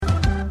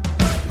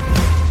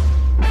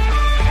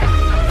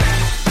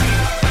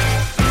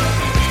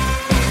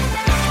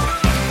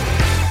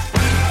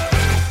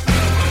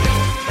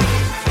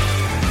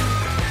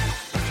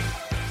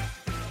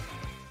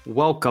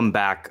Welcome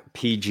back,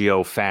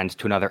 PGO fans,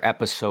 to another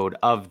episode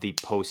of the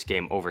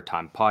Post-Game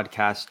Overtime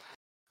Podcast.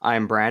 I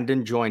am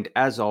Brandon, joined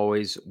as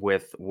always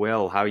with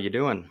Will. How you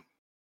doing?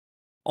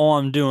 Oh,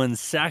 I'm doing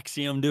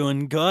sexy. I'm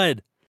doing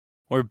good.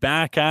 We're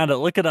back at it.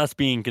 Look at us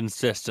being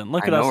consistent.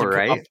 Look at us,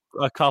 right?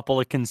 a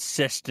couple of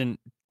consistent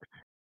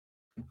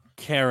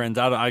Karens.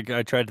 I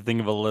tried to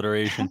think of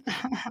alliteration.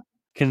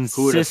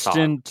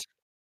 Consistent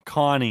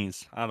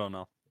Connies. I don't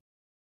know.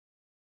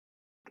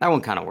 That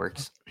one kind of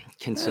works.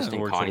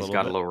 Consistent Connie's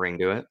got a little ring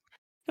to it.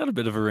 Got a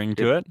bit of a ring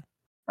to it.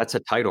 That's a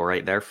title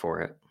right there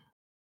for it.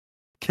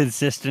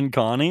 Consistent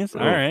Connies.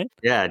 All right.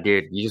 Yeah,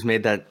 dude, you just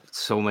made that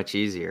so much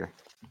easier.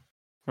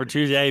 For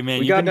Tuesday,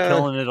 man, you've been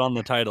killing it on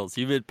the titles.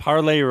 You've hit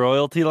parlay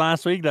royalty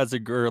last week. That's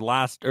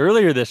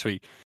earlier this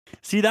week.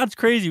 See, that's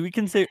crazy. We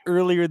can say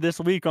earlier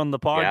this week on the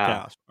podcast.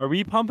 Yeah. Are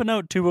we pumping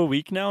out 2 a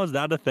week now? Is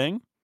that a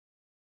thing?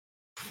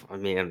 I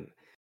mean,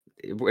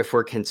 if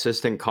we're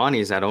consistent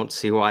Connies, I don't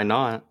see why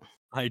not.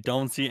 I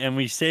don't see, and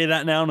we say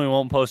that now, and we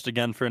won't post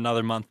again for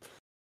another month,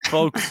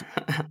 folks.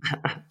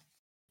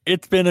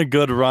 It's been a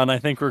good run. I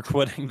think we're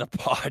quitting the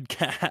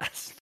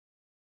podcast.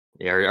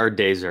 Yeah, our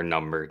days are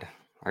numbered.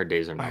 Our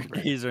days are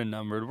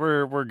numbered.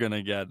 We're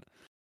gonna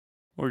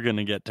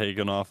get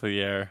taken off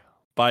the air.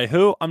 By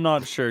who? I'm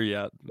not sure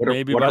yet.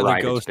 Maybe by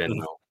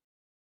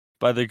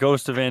the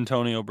ghost of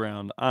Antonio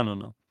Brown. I don't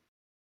know.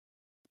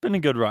 It's been a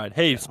good ride.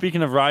 Hey,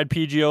 Speaking of ride,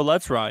 PGO,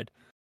 let's ride.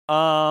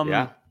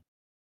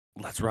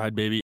 Let's ride,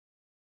 baby.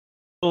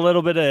 A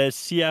little bit of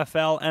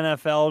CFL,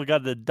 NFL. We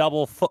got the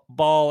double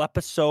football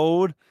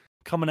episode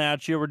coming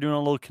at you. We're doing a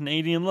little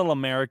Canadian, little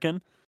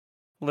American.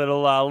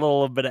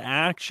 Little bit of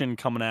action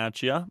coming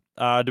at you.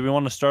 Do we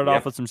want to start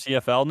off with some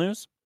CFL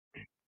news?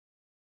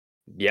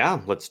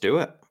 Yeah, let's do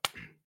it.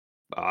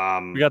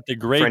 We got the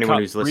Grey Cup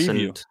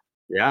preview.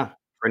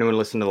 For anyone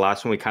listening to the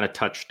last one, we kind of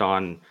touched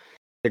on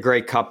the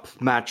Grey Cup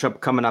matchup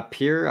coming up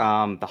here.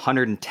 The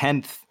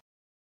 110th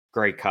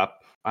Grey Cup,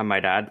 I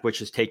might add,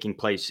 which is taking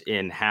place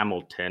in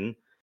Hamilton.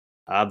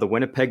 The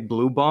Winnipeg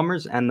Blue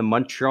Bombers and the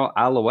Montreal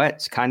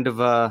Alouettes.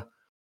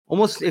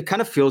 It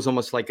kind of feels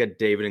almost like a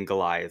David and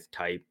Goliath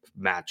type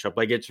matchup.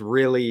 Like, it's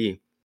really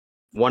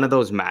one of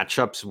those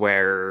matchups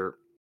where,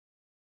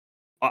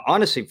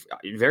 honestly,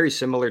 very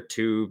similar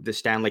to the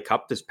Stanley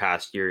Cup this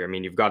past year. I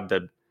mean, you've got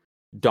the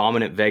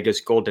dominant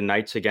Vegas Golden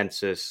Knights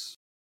against this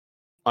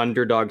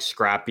underdog,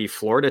 scrappy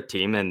Florida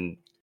team, and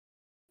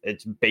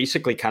it's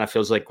basically kind of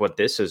feels like what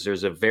this is.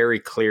 There's a very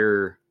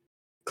clear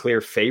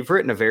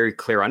favorite and a very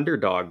clear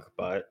underdog,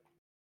 but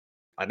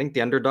I think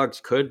the underdogs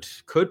could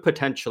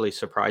potentially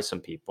surprise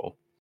some people.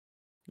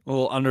 A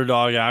little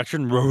underdog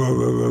action.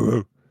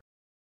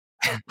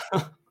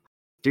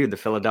 Dude, the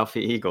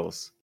Philadelphia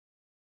Eagles.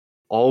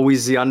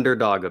 Always the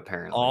underdog,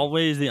 apparently.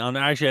 Always the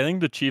Actually, I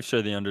think the Chiefs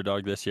are the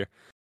underdog this year.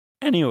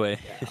 Anyway.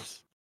 Yeah.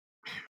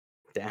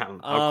 Damn,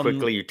 how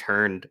quickly you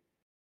turned.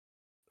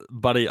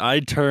 Buddy,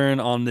 I turn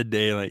on the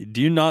daily.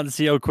 Do you not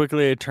see how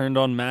quickly I turned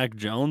on Mac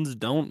Jones?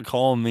 Don't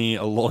call me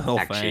a loyal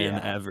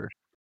fan ever.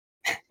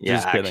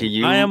 Just kidding.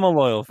 Actually, I am a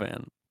loyal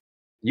fan.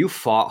 You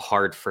fought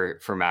hard for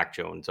Mac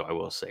Jones, I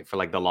will say, for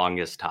like the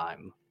longest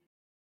time.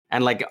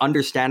 And like,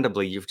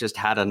 understandably, you've just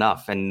had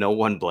enough and no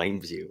one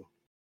blames you.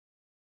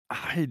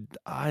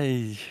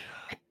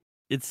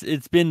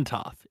 It's been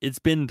tough. It's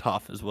been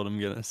tough is what I'm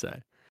going to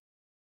say.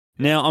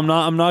 Now, I'm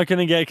not going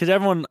to get, because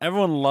everyone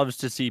loves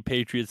to see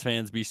Patriots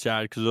fans be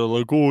sad because they're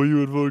like, oh, you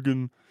had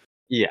fucking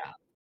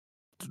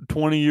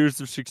 20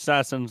 years of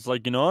success. And it's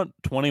like, you know what?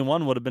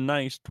 21 would have been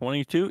nice.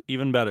 22,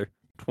 even better.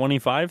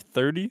 25,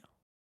 30?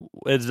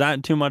 Is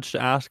that too much to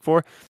ask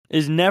for?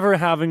 Is never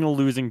having a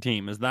losing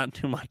team, is that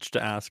too much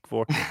to ask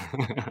for?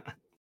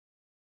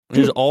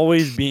 Is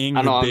always being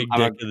the big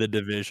dick of the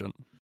division.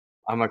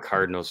 I'm a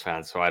Cardinals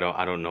fan, so I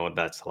don't know what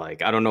that's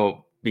like. I don't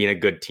know being a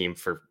good team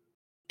for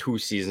 2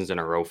 seasons in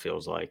a row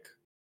feels like.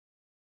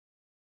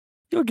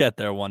 You'll get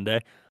there one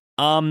day.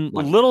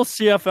 Little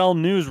CFL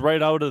news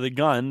right out of the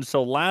gun.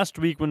 So last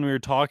week when we were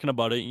talking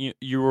about it,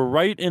 you were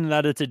right in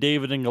that it's a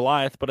David and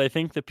Goliath, but I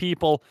think the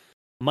people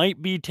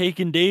might be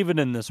taking David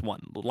in this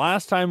one.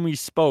 Last time we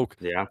spoke,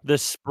 the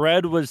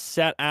spread was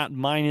set at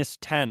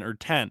 -10 or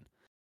 10.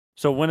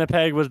 So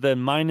Winnipeg was the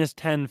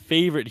 -10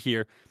 favorite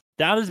here.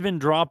 That has been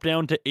dropped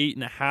down to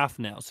 8.5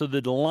 now. So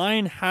the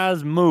line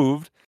has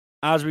moved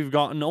as we've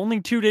gotten only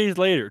 2 days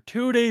later.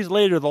 2 days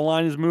later, the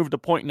line has moved to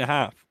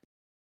 1.5.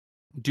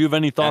 Do you have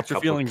any thoughts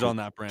or feelings on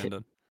that,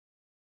 Brandon?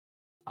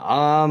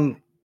 I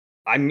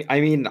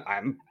mean,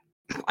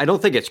 I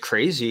don't think it's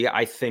crazy.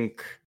 I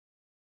think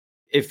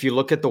if you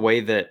look at the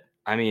way that,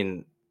 I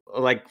mean,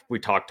 like we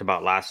talked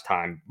about last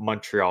time,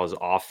 Montreal's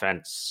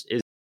offense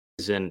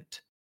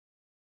isn't,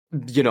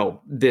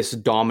 this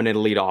dominant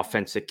elite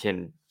offense that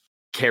can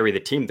carry the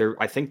team.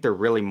 I think they're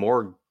really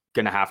more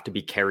going to have to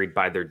be carried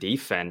by their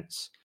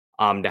defense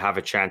to have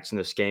a chance in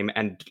this game.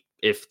 And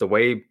if the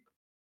way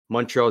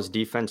Montreal's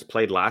defense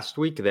played last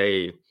week,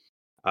 they,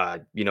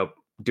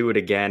 do it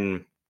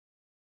again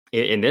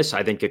in this,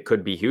 I think it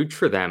could be huge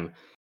for them.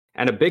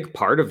 And a big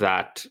part of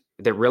that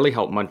really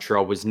helped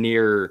Montreal was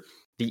near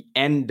the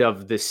end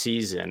of the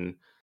season.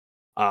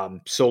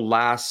 So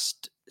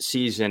last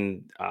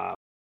season,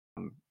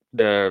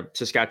 the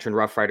Saskatchewan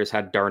Roughriders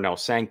had Darnell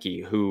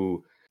Sankey,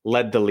 who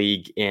led the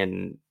league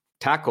in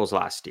tackles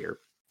last year,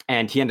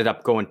 and he ended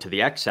up going to the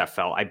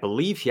XFL. I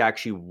believe he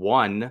actually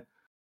won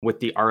with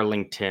the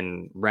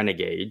Arlington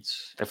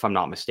Renegades, if I'm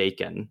not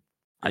mistaken.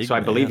 So I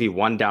believe he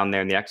won down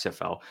there in the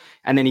XFL,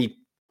 and then he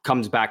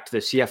comes back to the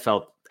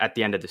CFL at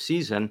the end of the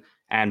season,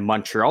 and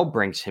Montreal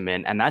brings him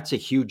in, and that's a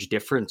huge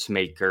difference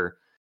maker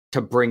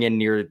to bring in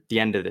near the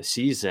end of the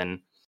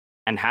season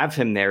and have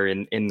him there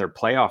in their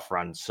playoff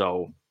run.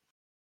 So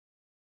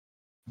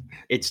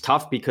it's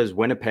tough because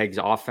Winnipeg's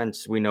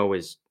offense, we know,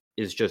 is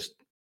just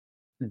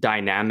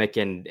dynamic,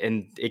 and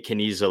it can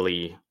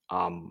easily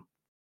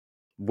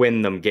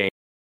win them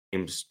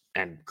games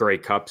and Grey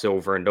Cups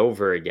over and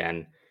over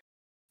again.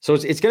 So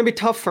it's going to be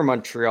tough for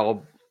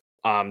Montreal,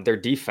 their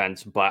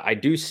defense, but I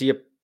do see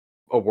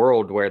a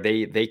world where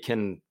they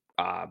can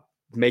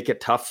make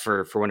it tough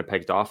for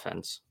Winnipeg's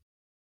offense.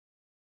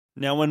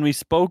 Now, when we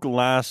spoke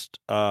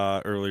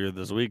earlier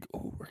this week,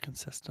 we're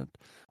consistent.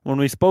 When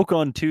we spoke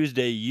on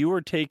Tuesday, you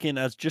were taken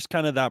as just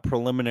kind of that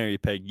preliminary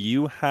pick.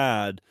 You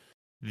had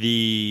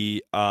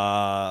the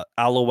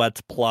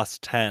Alouettes plus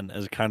 10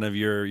 as kind of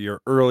your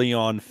early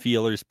on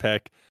feelers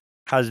pick.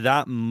 Has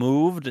that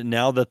moved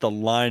now that the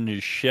line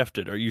is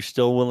shifted? Are you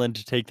still willing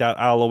to take that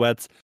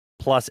Alouettes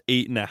plus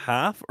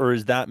 8.5, or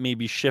is that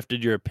maybe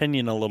shifted your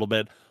opinion a little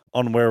bit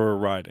on where we're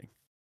riding?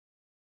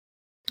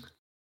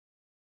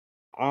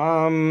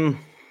 I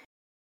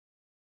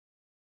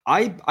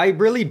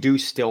really do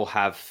still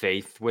have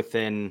faith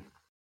within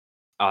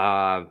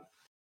Montreal.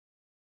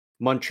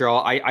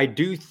 I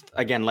do,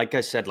 again, like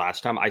I said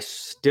last time, I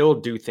still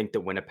do think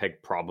that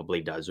Winnipeg probably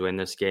does win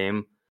this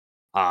game.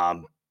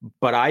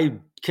 But I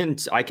can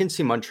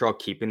see Montreal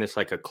keeping this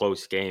like a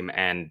close game.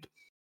 And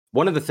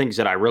one of the things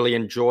that I really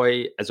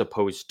enjoy, as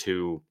opposed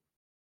to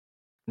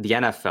the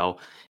NFL,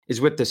 is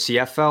with the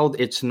CFL,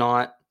 it's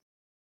not,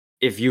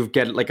 if you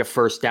get like a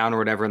first down or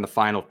whatever in the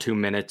final 2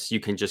 minutes, you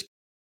can just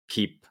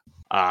keep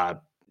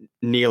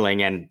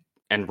kneeling and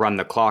run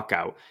the clock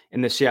out.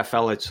 In the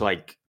CFL, it's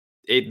like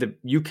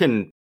you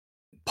can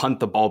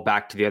punt the ball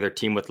back to the other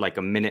team with like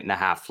a minute and a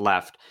half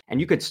left, and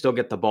you could still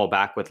get the ball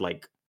back with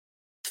like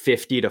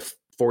 50 to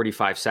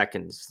 45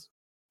 seconds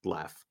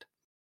left.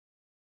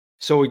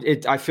 So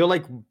I feel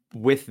like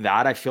with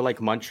that, I feel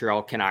like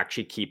Montreal can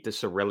actually keep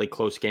this a really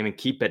close game and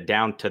keep it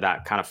down to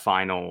that kind of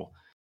final,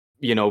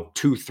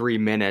 2-3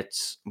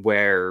 minutes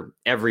where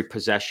every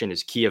possession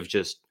is key, of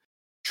just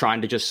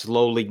trying to just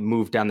slowly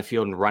move down the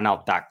field and run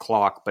out that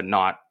clock, but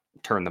not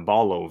turn the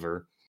ball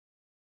over.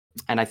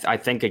 And I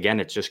think,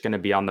 again, it's just going to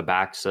be on the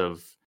backs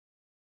of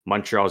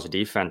Montreal's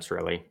defense,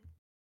 really.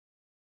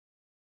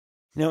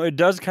 It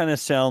does kind of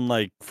sound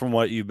like, from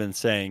what you've been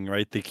saying,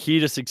 right, the key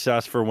to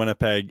success for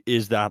Winnipeg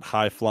is that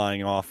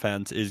high-flying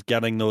offense, is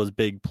getting those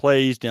big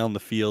plays down the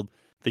field.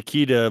 The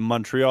key to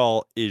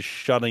Montreal is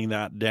shutting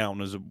that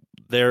down. Is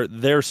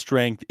their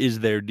strength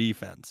is their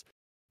defense.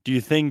 Do you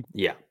think,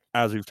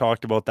 as we've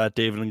talked about that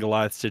David and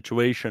Goliath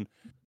situation,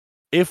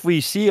 if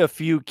we see a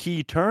few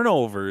key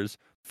turnovers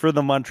for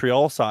the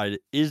Montreal side,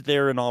 is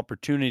there an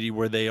opportunity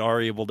where they are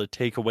able to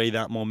take away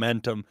that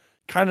momentum,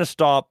 kind of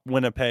stop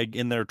Winnipeg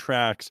in their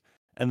tracks,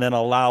 and then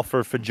allow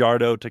for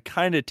Fajardo to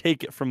kind of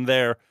take it from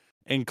there?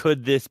 And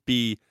could this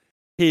be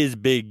his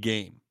big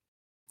game?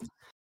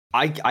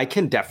 I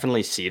can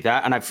definitely see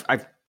that. And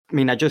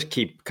I just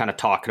keep kind of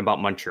talking about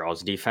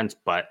Montreal's defense,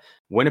 but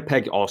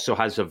Winnipeg also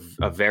has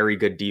a very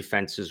good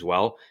defense as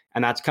well.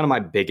 And that's kind of my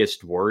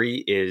biggest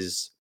worry,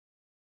 is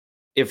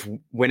if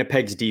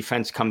Winnipeg's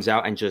defense comes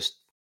out and just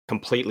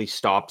completely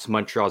stops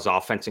Montreal's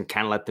offense and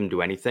can't let them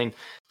do anything,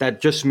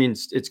 that just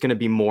means it's going to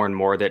be more and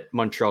more that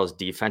Montreal's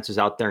defense is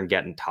out there and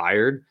getting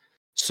tired.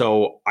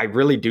 So I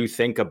really do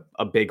think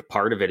a big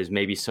part of it is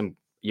maybe some,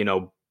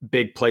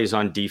 big plays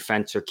on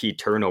defense or key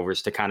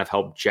turnovers to kind of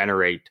help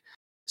generate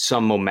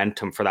some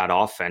momentum for that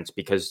offense,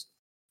 because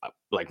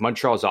like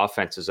Montreal's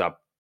offense is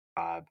up.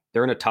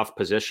 They're in a tough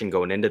position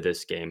going into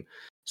this game.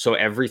 So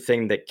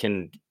everything that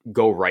can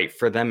go right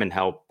for them and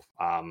help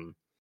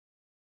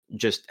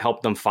just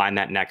help them find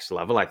that next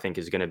level, I think,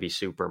 is going to be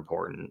super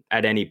important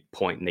at any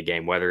point in the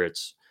game, whether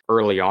it's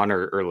early on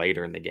or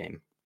later in the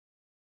game.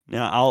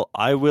 Now,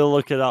 I will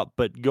look it up,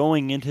 but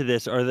going into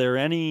this, are there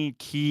any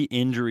key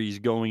injuries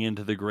going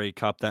into the Grey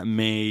Cup that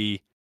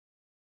may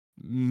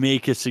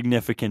make a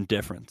significant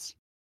difference?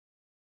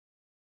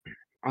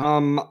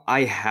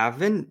 I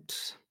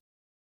haven't.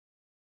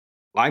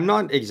 I'm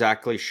not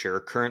exactly sure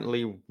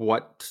currently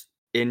what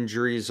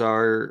injuries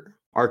are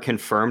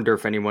confirmed, or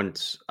if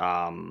anyone's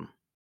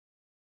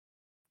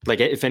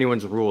if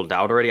anyone's ruled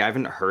out already. I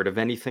haven't heard of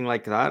anything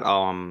like that.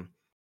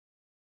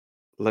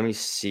 Let me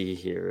see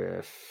here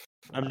if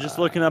I'm just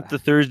looking up the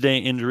Thursday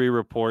injury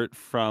report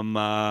from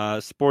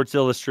Sports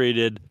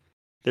Illustrated,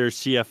 their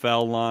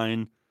CFL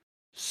line.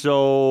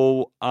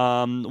 So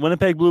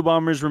Winnipeg Blue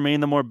Bombers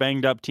remain the more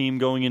banged up team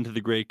going into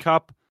the Grey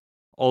Cup,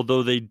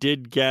 although they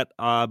did get,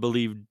 I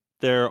believe,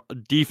 their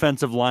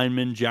defensive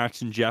lineman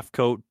Jackson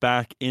Jeffcoat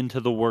back into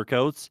the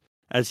workouts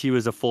as he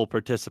was a full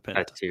participant.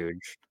 That's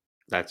huge.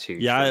 That's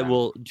huge. Yeah,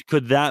 well,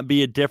 could that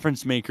be a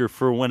difference maker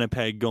for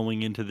Winnipeg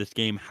going into this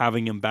game,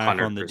 having him back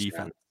 100%. on the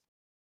defense?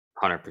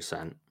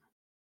 100%.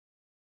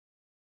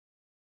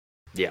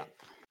 Yeah.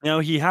 Now,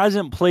 he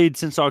hasn't played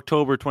since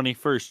October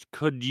 21st.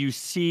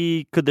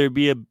 Could there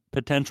be a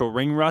potential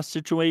ring rust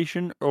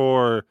situation?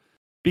 Or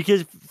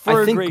because for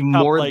I a think Grey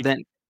more Cup,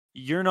 than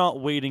you're not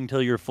waiting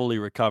till you're fully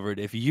recovered.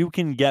 If you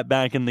can get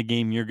back in the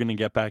game, you're going to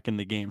get back in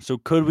the game. So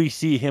could we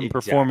see him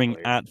performing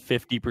at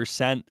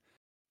 50%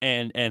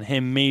 and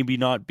him maybe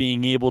not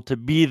being able to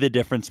be the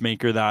difference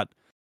maker that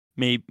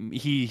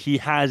he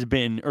has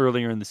been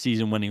earlier in the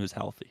season when he was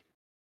healthy?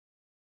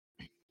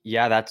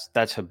 Yeah,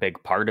 that's a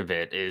big part of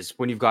it is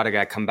when you've got a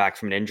guy come back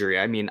from an injury.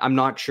 I mean, I'm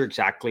not sure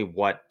exactly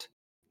what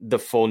the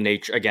full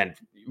nature, again,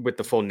 with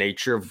the full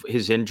nature of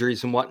his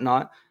injuries and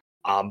whatnot.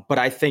 But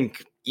I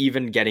think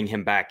even getting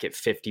him back at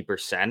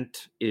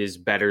 50% is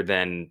better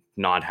than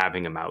not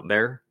having him out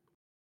there.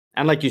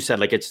 And like you said,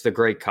 like it's the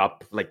Grey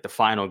Cup, like the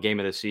final game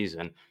of the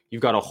season.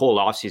 You've got a whole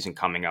offseason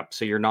coming up.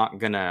 So you're not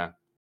gonna,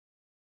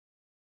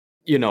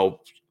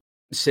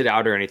 sit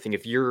out or anything.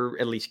 If you're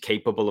at least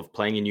capable of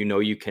playing and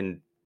you can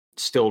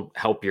still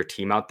help your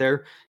team out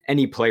there,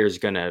 any player's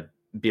gonna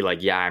be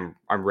like, yeah,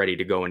 I'm ready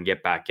to go and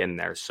get back in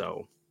there.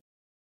 So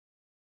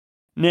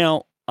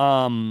now,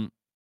 I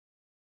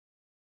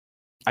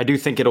do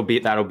think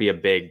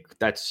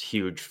that's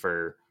huge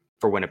for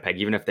Winnipeg,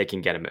 even if they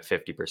can get him at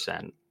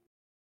 50%.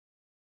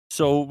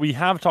 So we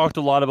have talked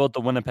a lot about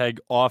the Winnipeg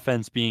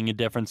offense being a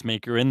difference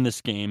maker in this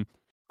game.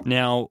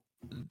 Now,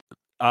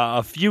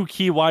 a few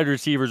key wide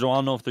receivers, well, I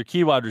don't know if they're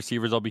key wide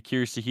receivers, I'll be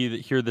curious to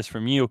hear this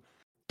from you,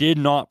 did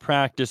not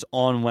practice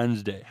on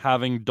Wednesday.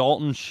 Having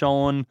Dalton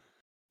Schoen,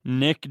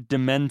 Nick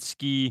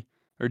Dembski,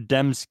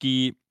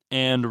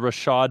 and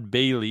Rashad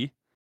Bailey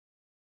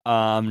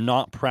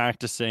not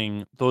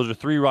practicing. Those are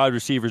three wide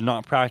receivers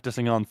not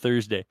practicing on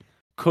Thursday.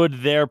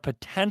 Could their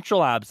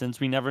potential absence,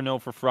 we never know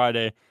for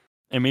Friday,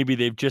 and maybe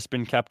they've just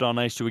been kept on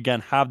ice to,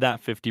 again, have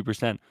that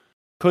 50%.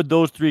 Could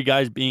those three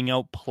guys being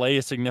out play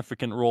a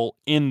significant role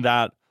in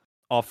that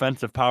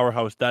offensive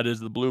powerhouse that is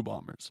the Blue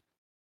Bombers?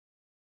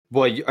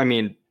 Well, I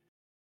mean,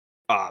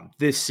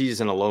 this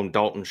season alone,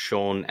 Dalton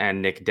Schoen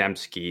and Nick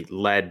Dembski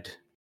led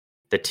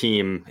the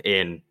team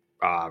in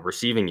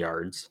receiving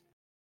yards.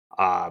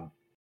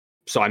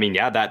 So I mean,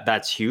 yeah,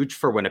 that's huge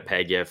for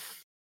Winnipeg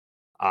if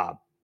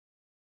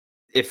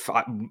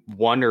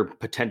one or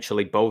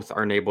potentially both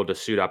aren't able to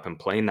suit up and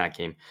play in that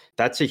game.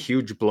 That's a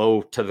huge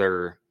blow to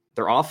their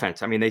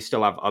offense. I mean, they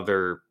still have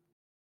other,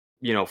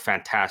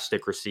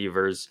 fantastic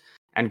receivers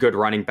and good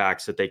running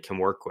backs that they can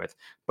work with.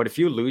 But if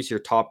you lose your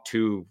top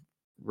two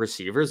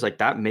receivers, like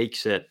that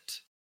makes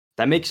it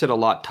a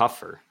lot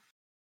tougher.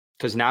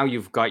 Because now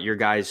you've got your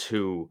guys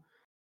who,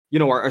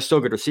 are still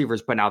good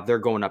receivers, but now they're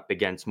going up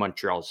against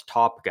Montreal's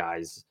top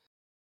guys.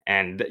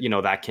 And,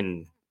 that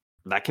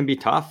can be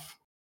tough.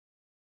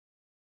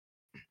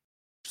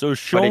 So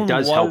Schoen, but it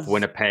does help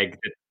Winnipeg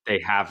that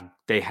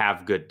they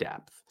have good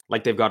depth.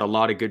 Like they've got a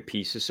lot of good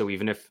pieces. So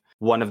even if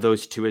one of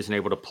those two isn't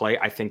able to play,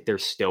 I think they're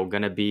still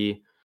going to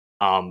be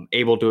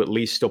able to at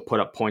least still put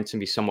up points and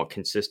be somewhat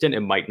consistent.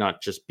 It might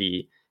not just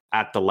be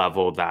at the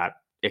level that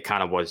it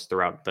kind of was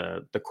throughout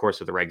the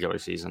course of the regular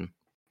season.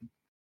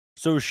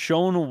 So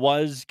Schoen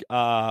was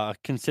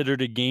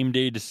considered a game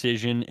day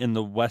decision in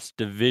the West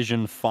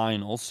Division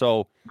final.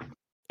 So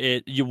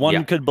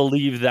could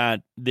believe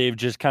that they've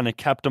just kind of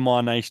kept him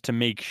on ice to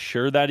make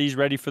sure that he's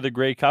ready for the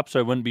Grey Cup. So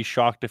I wouldn't be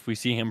shocked if we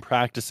see him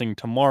practicing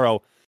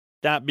tomorrow.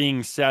 That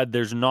being said,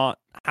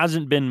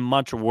 hasn't been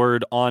much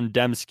word on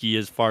Dembski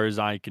as far as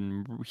I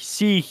can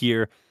see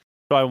here.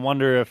 So I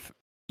wonder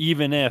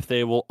even if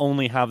they will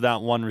only have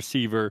that one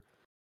receiver,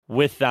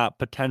 with that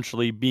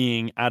potentially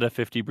being at a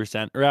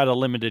 50% or at a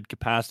limited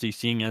capacity,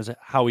 seeing as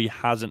how he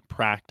hasn't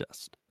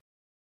practiced.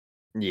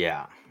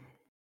 Yeah.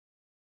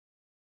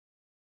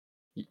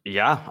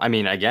 Yeah, I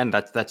mean, again,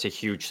 that's a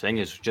huge thing.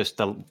 Is just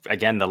the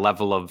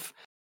level of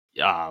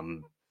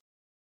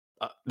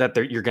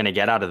that you're going to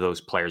get out of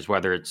those players.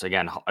 Whether it's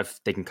again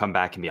if they can come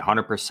back and be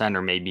 100%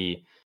 or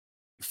maybe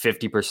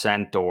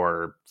 50%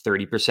 or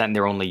 30%,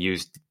 they're only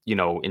used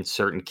in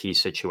certain key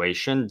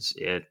situations.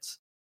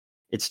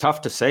 It's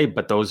tough to say,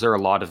 but those are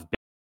a lot of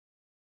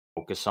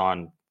focus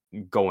on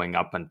going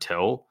up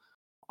until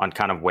on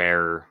kind of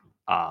where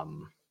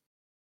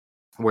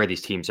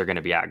these teams are going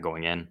to be at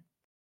going in.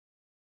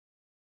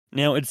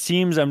 Now, it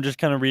seems, I'm just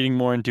kind of reading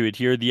more into it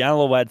here, the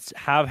Alouettes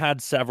have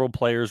had several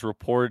players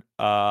report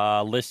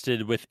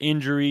listed with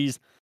injuries,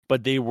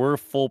 but they were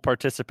full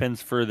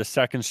participants for the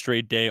second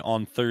straight day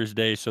on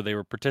Thursday. So they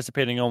were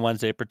participating on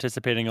Wednesday,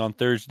 participating on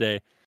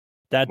Thursday.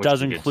 That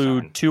does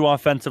include two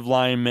offensive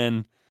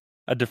linemen,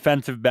 a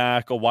defensive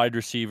back, a wide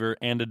receiver,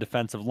 and a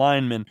defensive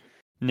lineman.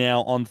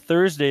 Now, on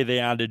Thursday, they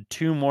added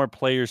two more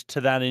players to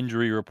that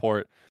injury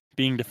report,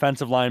 being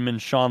defensive lineman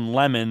Sean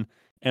Lemon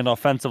and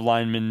offensive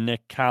lineman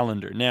Nick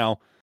Callender. Now,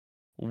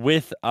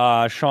 with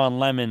Sean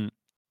Lemon,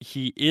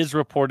 he is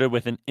reported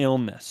with an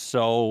illness.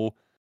 So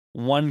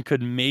one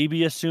could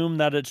maybe assume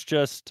that it's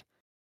just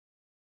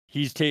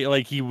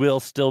he will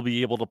still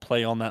be able to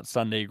play on that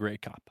Sunday Grey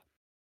Cup.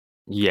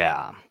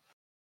 Yeah.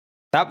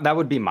 That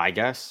would be my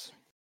guess.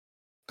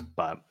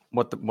 But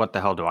what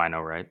the hell do I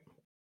know, right?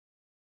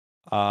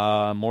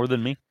 More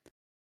than me.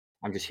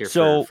 I'm just here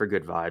So, for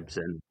good vibes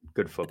and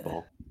good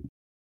football.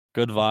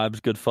 Good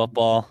vibes, good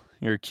football.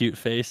 You're a cute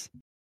face.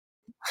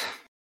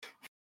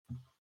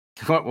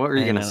 What were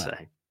you gonna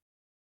say?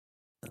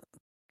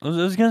 I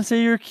was gonna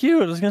say you're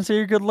cute. I was gonna say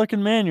you're a good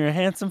looking man. You're a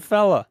handsome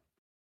fella.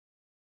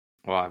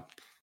 Well, I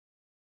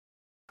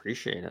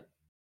appreciate it.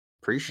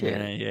 Appreciate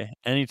it. Yeah.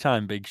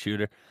 Anytime, big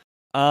shooter.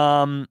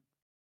 What's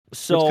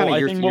So kind I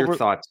of think your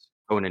thoughts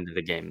going into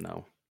the game,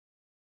 though?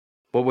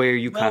 What way are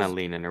you kind of well,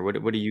 leaning, or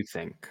what do you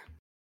think?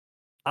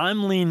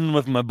 I'm leaning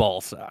with my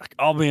ball sack.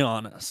 I'll be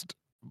honest.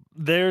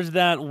 There's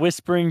that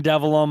whispering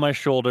devil on my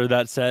shoulder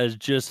that says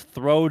just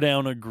throw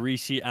down a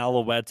greasy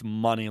Alouettes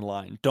money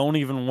line. Don't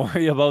even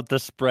worry about the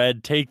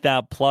spread. Take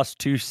that plus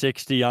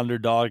 260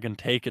 underdog and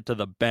take it to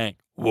the bank.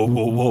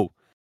 Whoa.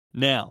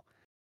 Now,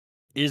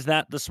 is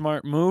that the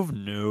smart move?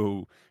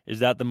 No. Is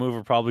that the move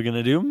we're probably going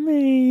to do?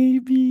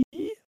 Maybe.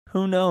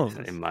 Who knows?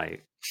 It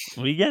might.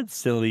 We get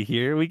silly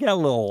here. We get a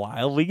little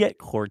wild. We get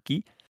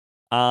quirky.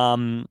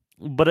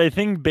 But I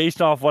think based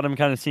off what I'm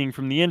kind of seeing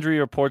from the injury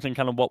reports and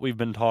kind of what we've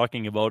been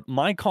talking about,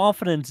 my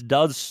confidence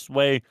does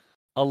sway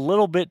a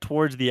little bit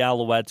towards the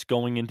Alouettes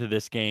going into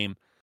this game,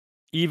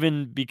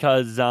 even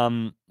because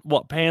Florida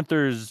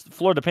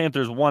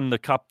Panthers won the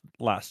Cup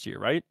last year,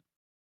 right?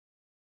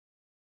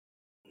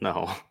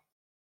 No.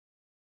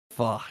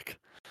 Fuck.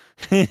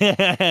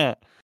 Okay,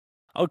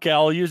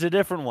 I'll use a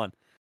different one.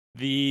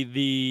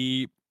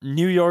 The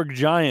New York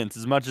Giants,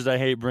 as much as I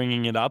hate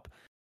bringing it up,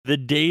 the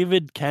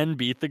David can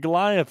beat the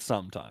Goliath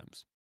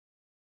sometimes.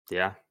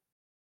 Yeah.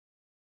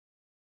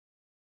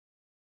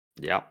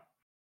 Yeah.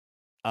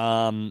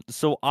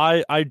 So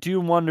I do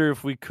wonder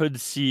if we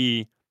could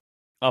see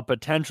a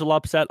potential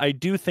upset. I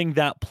do think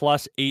that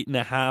plus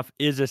 8.5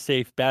 is a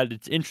safe bet.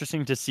 It's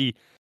interesting to see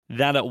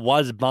that it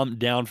was bumped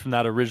down from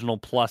that original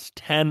plus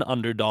 10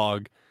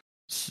 underdog,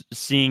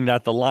 seeing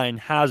that the line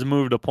has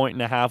moved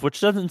 1.5,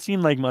 which doesn't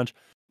seem like much,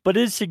 but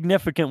is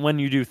significant when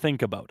you do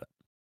think about it.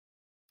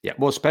 Yeah.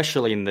 Well,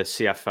 especially in the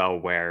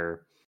CFL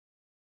where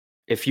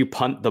if you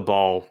punt the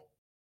ball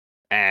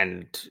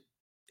and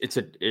it's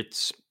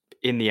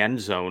in the end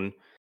zone,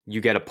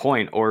 you get a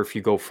point, or if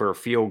you go for a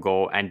field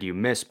goal and you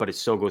miss, but it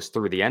still goes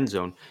through the end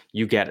zone,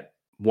 you get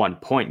 1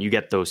 point. You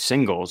get those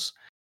singles.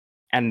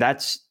 And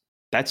that's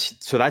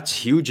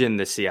huge in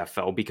the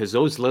CFL because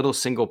those little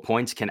single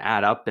points can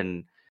add up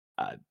and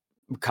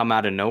come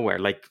out of nowhere.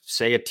 Like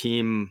say a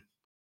team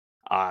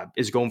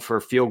is going for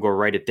a field goal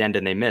right at the end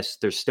and they miss,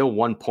 there's still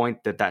 1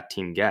 point that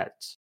team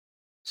gets.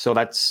 So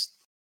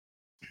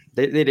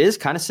it is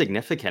kind of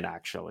significant,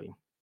 actually.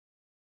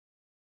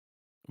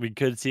 We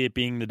could see it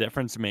being the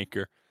difference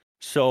maker.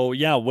 So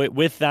yeah,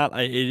 with that,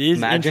 it is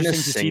Imagine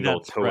interesting to see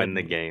that to win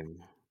the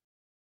game.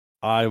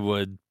 I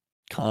would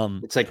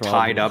come. It's like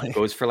probably tied up,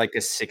 goes for like a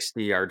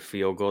 60-yard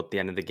field goal at the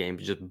end of the game,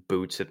 just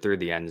boots it through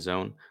the end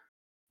zone.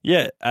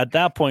 Yeah, at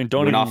that point,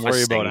 don't even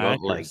worry about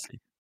accuracy.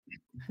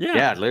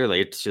 Yeah, literally,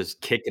 it's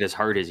just kick it as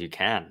hard as you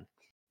can.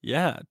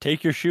 Yeah,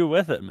 take your shoe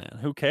with it, man.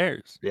 Who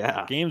cares?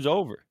 Yeah, game's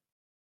over.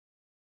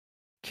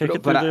 Kick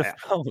it through their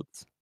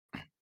throats.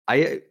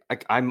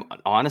 I'm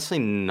honestly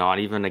not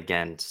even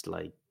against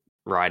like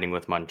riding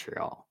with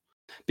Montreal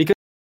because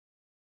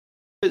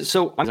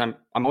I'm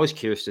always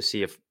curious to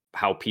see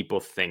how people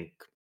think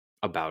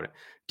about it.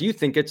 Do you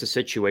think it's a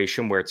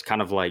situation where it's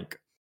kind of like,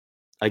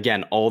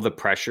 again, all the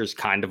pressure's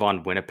kind of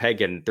on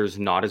Winnipeg and there's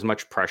not as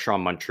much pressure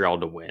on Montreal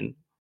to win?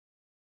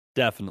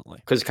 Definitely.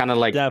 Because kind of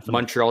like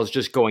Montreal is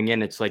just going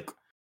in. It's like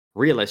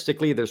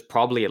realistically, there's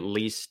probably at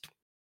least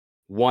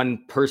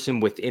one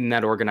person within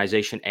that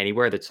organization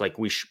anywhere that's like,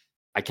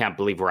 I can't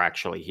believe we're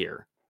actually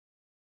here.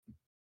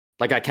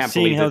 Like, I can't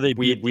believe how that they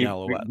beat the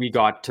Alouettes. we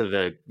got to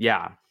the,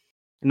 yeah.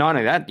 Not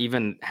only that,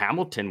 even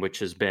Hamilton, which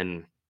has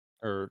been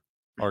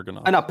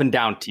Argonauts, an up and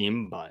down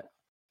team, but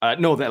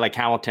no, that like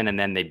Hamilton, and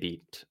then they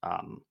beat,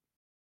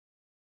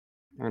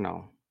 or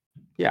no,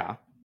 yeah.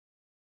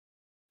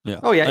 Yeah.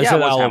 Oh yeah, I said it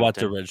was Alouettes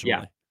Hamilton originally.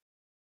 Yeah.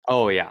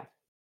 Oh yeah.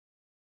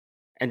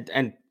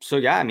 And so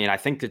yeah, I mean, I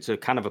think it's a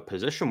kind of a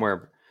position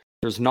where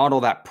there's not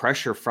all that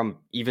pressure from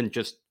even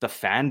just the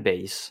fan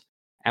base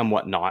and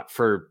whatnot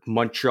for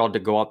Montreal to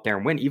go out there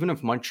and win. Even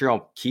if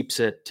Montreal keeps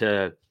it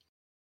to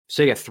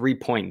say a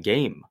 3-point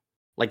game,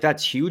 like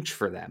that's huge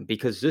for them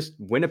because this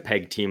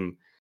Winnipeg team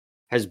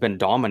has been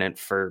dominant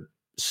for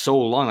so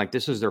long. Like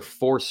this is their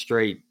 4th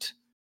straight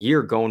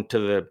year going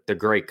to the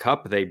Grey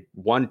Cup. They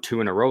won 2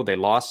 in a row. They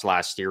lost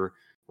last year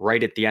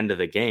right at the end of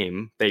the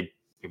game.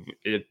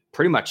 It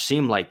pretty much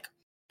seemed like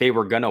they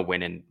were going to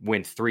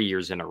win 3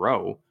 years in a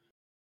row.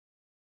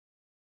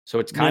 So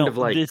it's kind of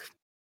like,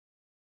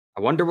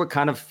 I wonder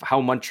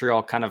how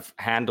Montreal kind of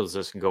handles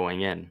this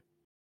going in.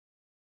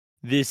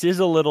 This is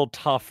a little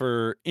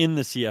tougher in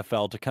the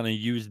CFL to kind of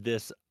use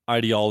this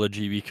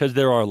ideology because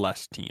there are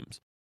less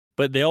teams.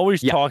 But they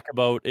always talk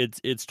about,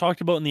 it's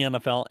talked about in the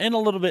NFL and a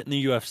little bit in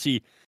the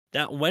UFC,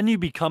 that when you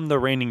become the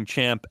reigning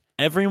champ,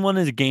 everyone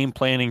is game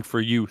planning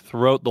for you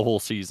throughout the whole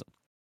season.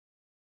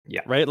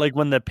 Yeah. Right? Like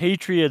when the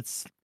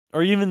Patriots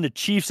or even the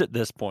Chiefs at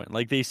this point,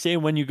 like they say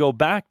when you go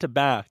back to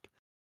back,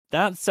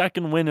 that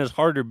second win is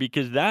harder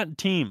because that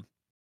team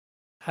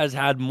has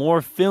had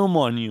more film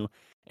on you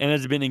and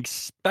has been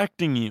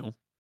expecting you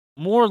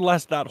more or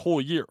less that whole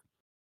year.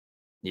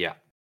 Yeah.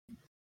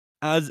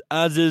 As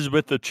is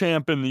with the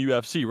champ in the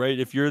UFC, right?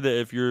 If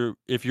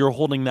you're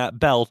holding that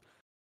belt,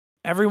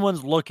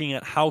 everyone's looking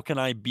at how can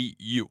I beat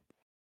you?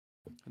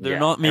 They're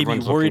not maybe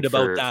Everyone's worried looking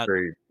about that.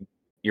 for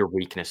your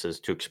weaknesses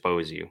to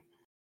expose you.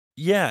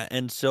 Yeah,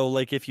 and so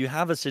like if you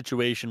have a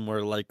situation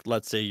where like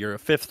let's say you're a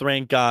 5th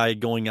ranked guy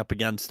going up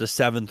against a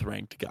 7th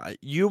ranked guy,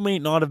 you may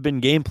not have been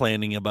game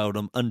planning about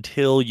him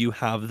until you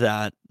have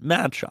that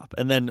matchup.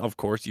 And then of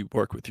course you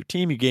work with your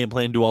team, you game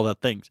plan, do all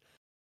that things.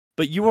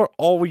 But you are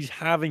always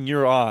having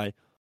your eye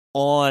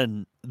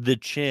on the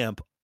champ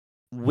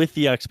with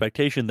the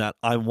expectation that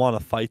I want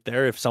to fight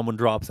there. If someone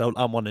drops out,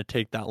 I want to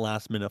take that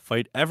last minute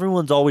fight.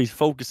 Everyone's always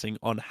focusing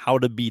on how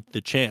to beat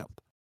the champ.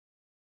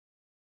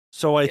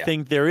 So I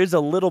think there is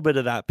a little bit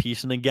of that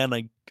piece. And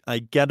again, I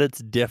get it's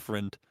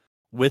different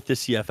with the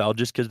CFL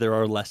just because there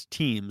are less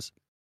teams.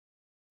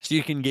 So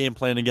you can game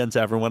plan against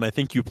everyone. I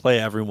think you play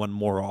everyone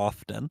more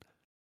often.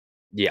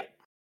 Yeah.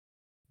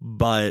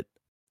 But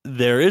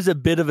there is a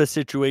bit of a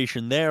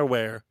situation there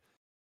where,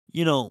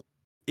 you know,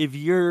 if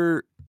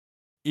you're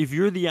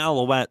the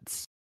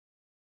Alouettes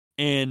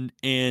and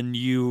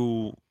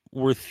you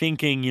were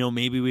thinking, you know,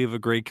 maybe we have a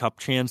Grey Cup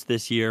chance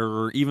this year,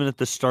 or even at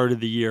the start of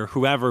the year,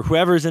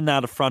 whoever's in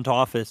that front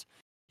office,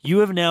 you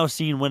have now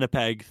seen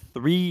Winnipeg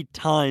 3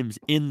 times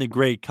in the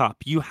Grey Cup.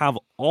 You have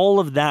all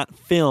of that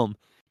film.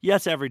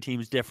 Yes, every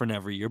team's different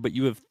every year, but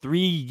you have 3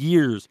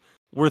 years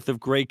worth of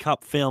Grey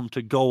Cup film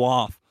to go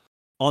off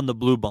on the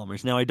Blue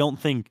Bombers. Now, I don't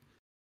think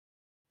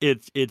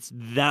it's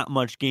that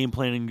much game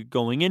planning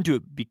going into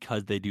it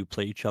because they do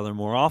play each other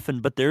more often,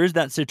 but there is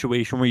that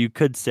situation where you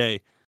could say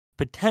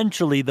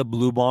potentially the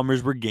Blue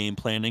Bombers were game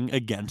planning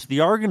against the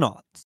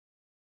Argonauts.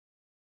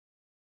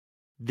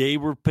 They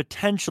were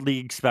potentially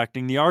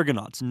expecting the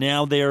Argonauts.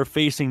 Now they are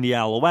facing the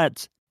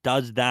Alouettes.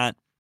 Does that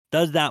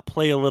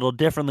play a little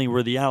differently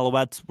where the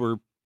Alouettes were,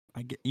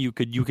 you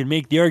could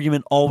make the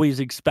argument, always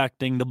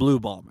expecting the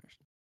Blue Bombers?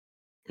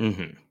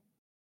 Mm-hmm.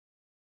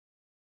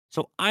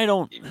 So I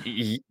don't...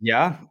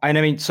 Yeah. And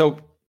I mean, so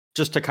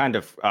just to kind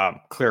of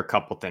clear a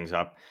couple things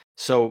up.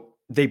 So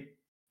they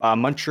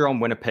Montreal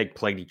and Winnipeg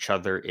played each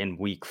other in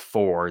week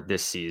 4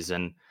 this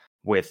season,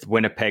 with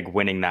Winnipeg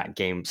winning that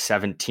game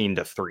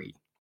 17-3.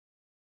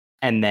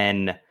 And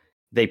then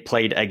they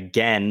played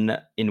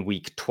again in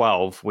week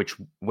 12, which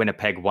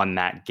Winnipeg won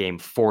that game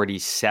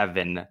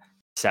 47-17.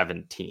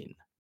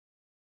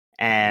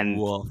 And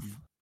Woof.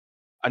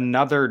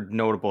 Another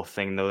notable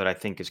thing, though, that I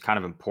think is kind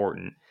of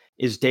important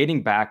is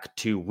dating back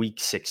to week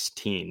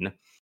 16,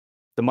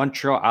 the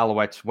Montreal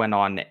Alouettes went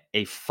on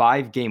a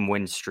 5-game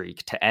win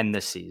streak to end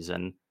the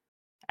season,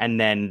 and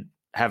then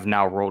have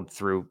now rolled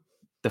through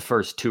the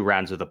first 2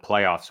 rounds of the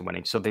playoffs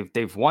winning. So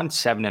they've won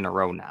 7 in a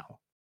row now.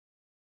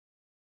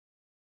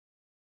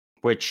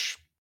 Which,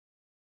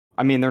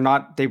 I mean,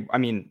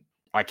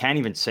 I can't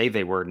even say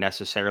they were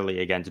necessarily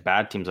against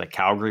bad teams. Like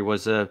Calgary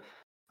was a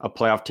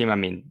playoff team. I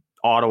mean,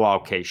 Ottawa,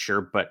 okay,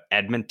 sure, but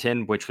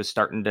Edmonton, which was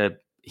starting to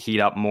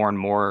heat up more and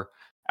more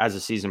as the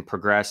season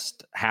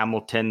progressed,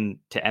 Hamilton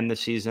to end the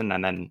season,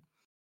 and then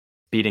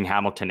beating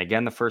Hamilton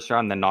again the first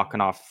round, then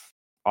knocking off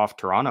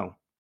Toronto.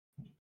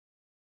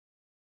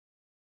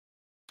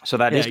 So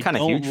that is kind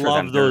of huge for them. I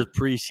don't love those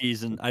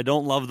preseason. I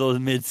don't love those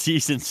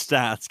mid-season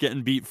stats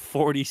getting beat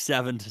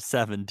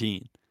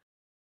 47-17.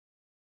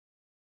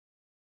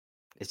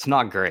 It's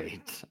not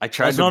great. I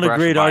tried. That's not a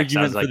great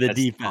argument for the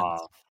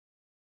defense.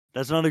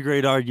 That's not a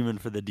great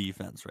argument for the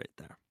defense right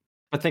there.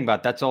 But think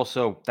about it,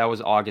 that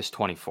was August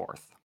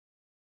 24th.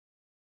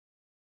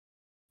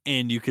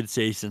 And you could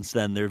say since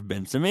then there have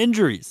been some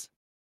injuries.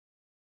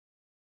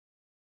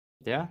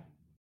 Yeah.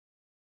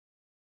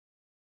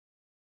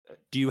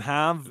 Do you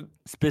have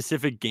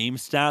specific game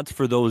stats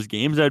for those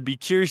games? I'd be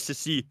curious to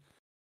see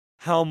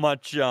how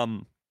much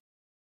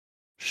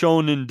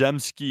Schoen and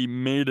Dembski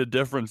made a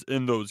difference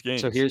in those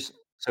games. So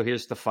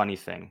here's the funny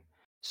thing.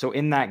 So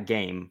in that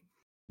game,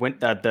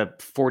 went the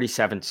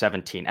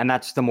 47-17, and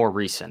that's the more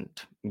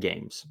recent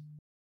games.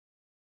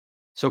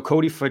 So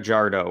Cody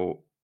Fajardo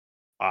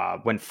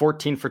went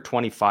 14 for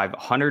 25,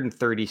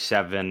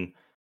 137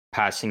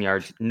 passing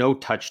yards, no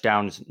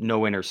touchdowns,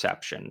 no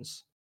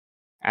interceptions.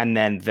 And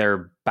then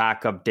their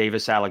backup,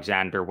 Davis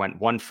Alexander,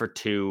 went 1 for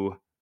 2,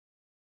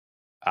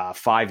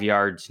 5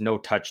 yards, no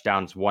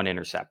touchdowns, 1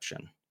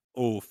 interception.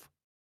 Oof.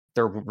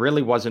 There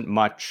really wasn't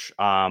much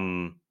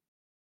from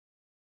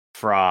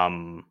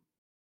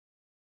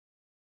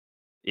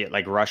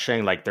like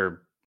rushing. Like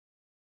their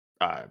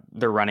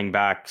running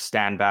back,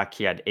 Stanback,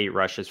 he had 8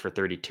 rushes for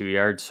 32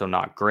 yards, so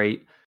not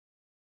great.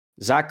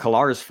 Zach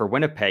Collaros for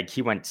Winnipeg,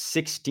 he went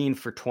 16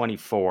 for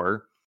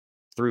 24,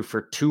 threw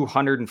for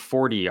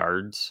 240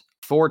 yards,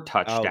 4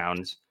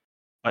 touchdowns,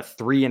 but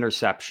 3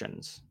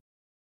 interceptions.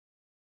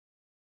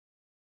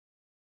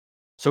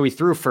 So he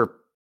threw for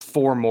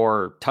 4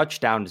 more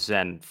touchdowns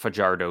than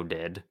Fajardo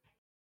did,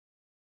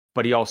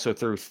 but he also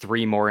threw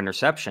 3 more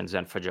interceptions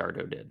than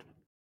Fajardo did.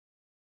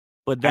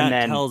 But And that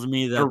then tells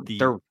me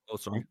that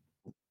sorry.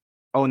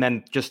 Oh, and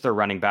then just their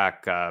running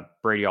back,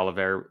 Brady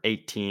Oliver,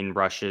 18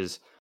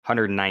 rushes,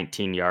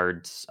 119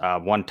 yards,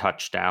 1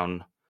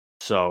 touchdown.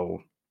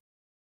 So,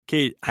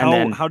 Okay, and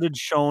then how did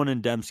Schoen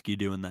and Dembski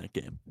do in that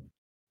game?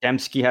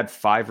 Dembski had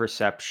 5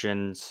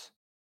 receptions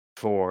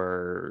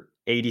for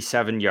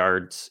 87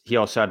 yards. He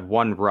also had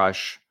 1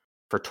 rush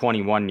for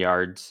 21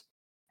 yards.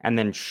 And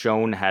then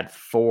Schoen had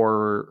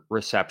 4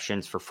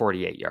 receptions for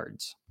 48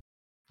 yards.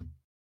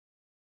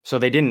 So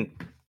they didn't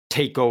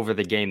take over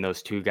the game,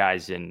 those 2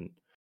 guys, in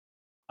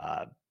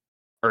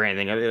or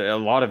anything. A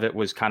lot of it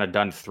was kind of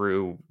done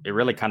through. It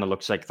really kind of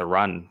looks like the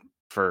run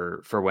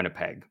for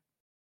Winnipeg.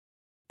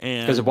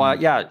 Because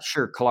And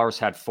sure, Kolaris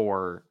had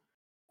 4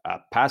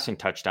 passing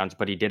touchdowns,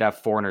 but he did have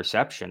 4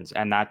 interceptions,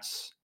 and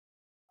that's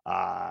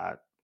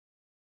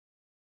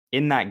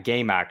in that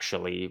game.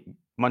 Actually,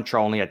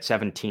 Montreal only had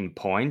 17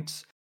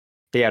 points.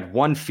 They had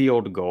 1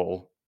 field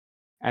goal,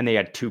 and they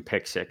had 2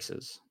 pick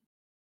sixes.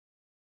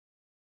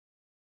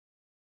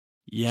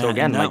 yeah, So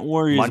again, and that like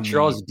worries me.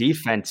 Montreal's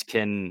defense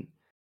can.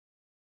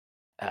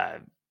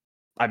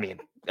 I mean,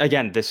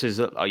 again, this is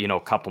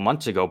a couple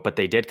months ago, but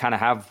they did kind of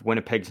have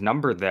Winnipeg's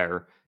number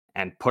there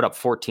and put up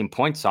 14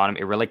 points on them.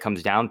 It really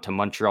comes down to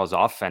Montreal's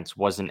offense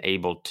wasn't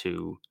able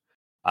to,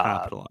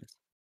 Capitalize.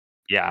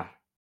 yeah,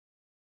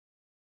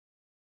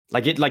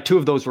 like 2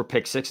 of those were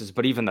pick sixes,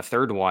 but even the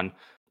third one,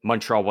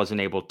 Montreal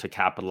wasn't able to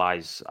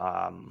capitalize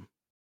on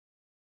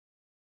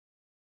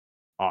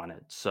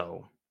it.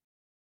 So,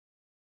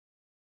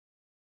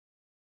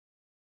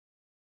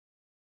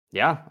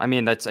 yeah, I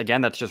mean, that's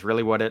just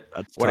really what it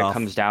That's it tough.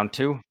 comes down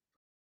to.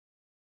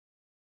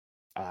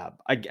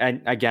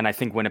 Again, I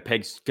think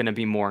Winnipeg's going to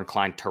be more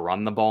inclined to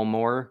run the ball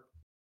more,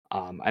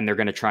 and they're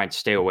going to try and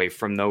stay away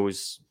from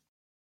those,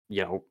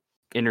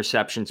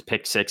 interceptions,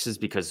 pick sixes,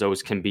 because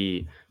those can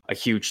be a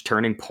huge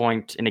turning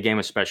point in a game,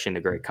 especially in the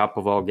Grey Cup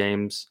of all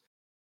games.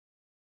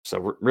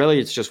 So really,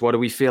 it's just what do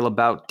we feel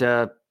about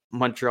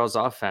Montreal's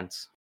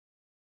offense?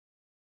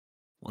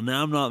 Well,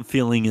 now I'm not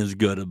feeling as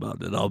good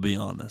about it, I'll be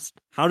honest.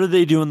 How did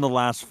they do in the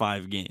last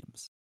 5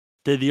 games?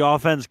 Did the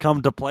offense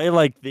come to play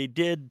like they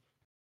did?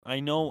 I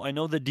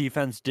know the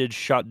defense did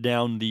shut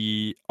down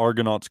the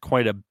Argonauts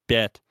quite a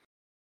bit.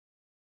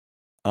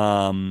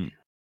 To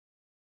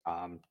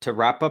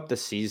wrap up the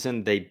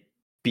season, they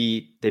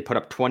put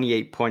up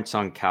 28 points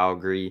on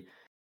Calgary,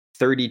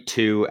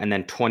 32, and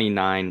then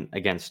 29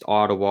 against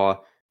Ottawa,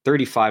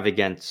 35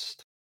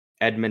 against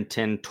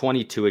Edmonton,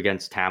 22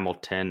 against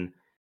Hamilton,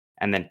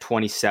 and then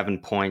 27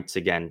 points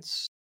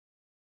against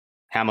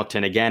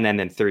Hamilton again, and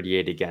then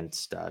 38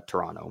 against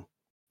Toronto.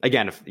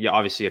 Again,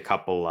 obviously a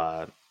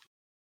couple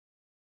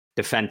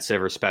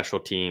defensive or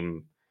special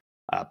team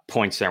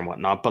points there and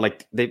whatnot, but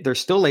like they're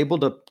still able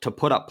to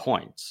put up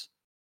points.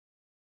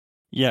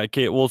 Yeah,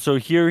 okay. Well, so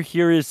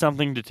here is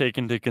something to take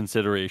into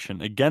consideration.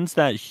 Against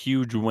that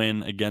huge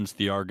win against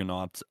the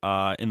Argonauts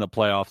in the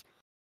playoffs,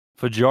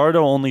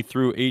 Fajardo only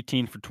threw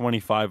 18 for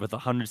 25 with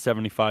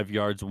 175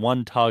 yards,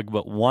 1 tug,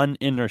 but 1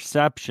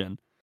 interception.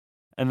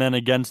 And then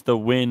against the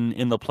win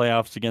in the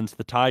playoffs against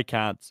the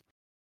Ticats,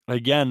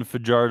 again,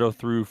 Fajardo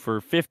threw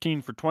for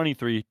 15 for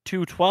 23,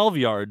 212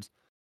 yards,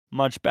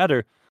 much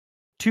better,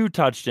 2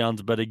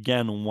 touchdowns, but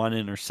again, 1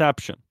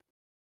 interception.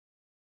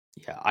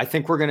 Yeah, I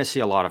think we're going to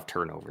see a lot of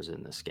turnovers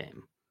in this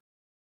game.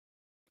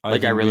 I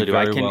really do.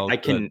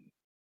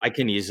 I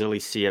can easily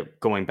see it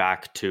going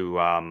back to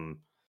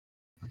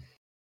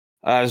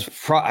I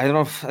don't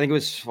know. I think it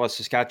was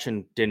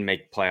Saskatchewan didn't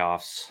make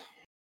playoffs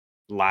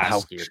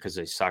last year because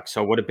they suck.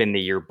 So it would have been the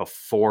year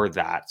before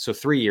that. So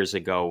 3 years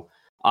ago,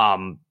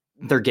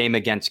 their game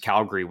against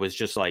Calgary was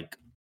just like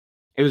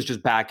it was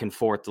just back and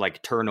forth,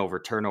 like turnover.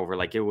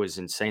 Like it was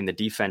insane. The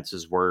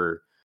defenses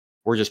were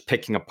just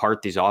picking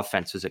apart these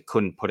offenses that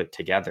couldn't put it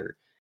together.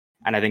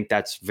 And I think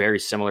that's very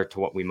similar to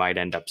what we might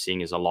end up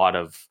seeing is a lot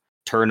of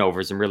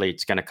turnovers. And really,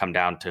 it's going to come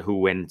down to who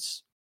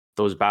wins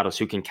those battles,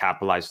 who can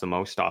capitalize the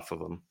most off of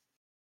them.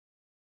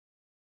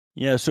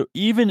 Yeah, so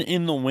even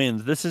in the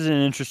wins, this is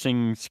an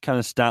interesting kind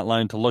of stat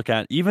line to look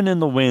at. Even in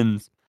the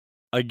wins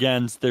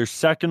against their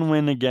second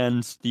win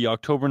against the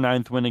October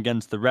 9th win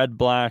against the Red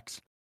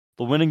Blacks,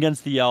 the win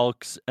against the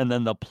Elks, and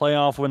then the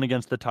playoff win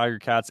against the Tiger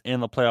Cats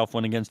and the playoff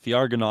win against the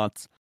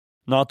Argonauts,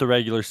 not the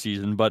regular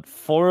season, but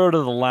 4 out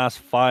of the last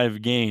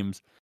 5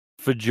 games,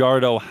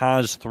 Fajardo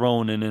has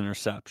thrown an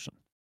interception.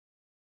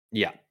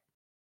 Yeah,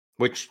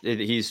 which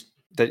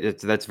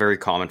that's very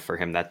common for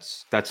him.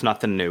 That's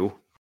nothing new.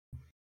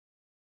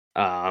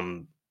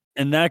 And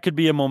that could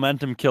be a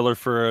momentum killer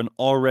for an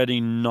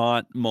already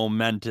not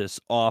momentous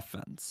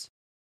offense.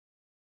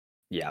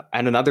 Yeah,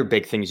 and another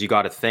big thing is you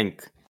got to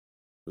think,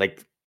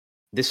 like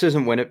this is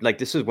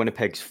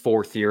Winnipeg's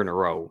 4th year in a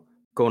row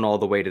going all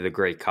the way to the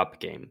Grey Cup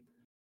game.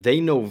 They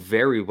know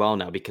very well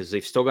now because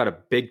they've still got a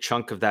big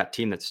chunk of that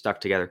team that's stuck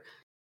together.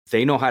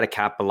 They know how to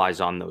capitalize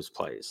on those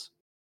plays.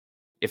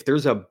 If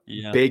there's a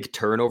big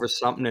turnover,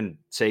 something, and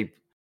say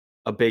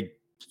a big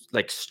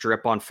like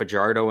strip on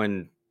Fajardo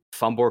and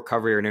fumble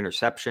recovery or an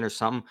interception or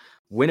something,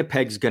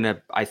 Winnipeg's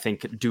gonna, I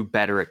think, do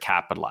better at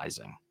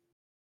capitalizing.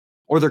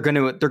 Or they're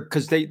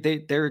because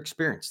they're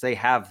experienced. They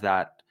have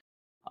that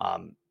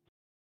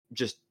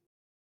just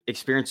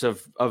experience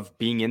of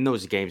being in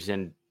those games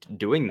and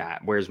doing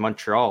that. Whereas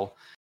Montreal,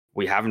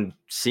 we haven't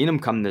seen them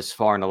come this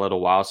far in a little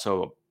while.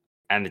 So,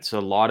 and it's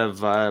a lot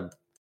of,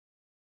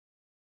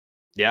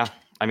 yeah.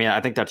 I mean, I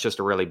think that's just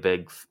a really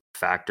big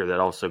factor that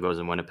also goes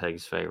in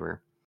Winnipeg's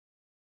favor.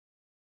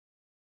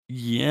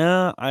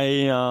 Yeah,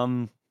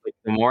 like,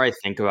 the more I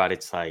think about it,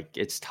 it's like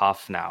it's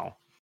tough now.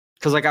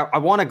 Because like I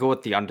want to go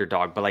with the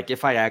underdog, but like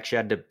if I actually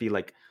had to be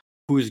like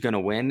who's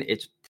gonna win,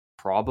 it's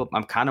probably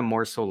I'm kind of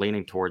more so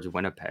leaning towards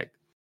Winnipeg.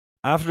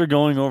 After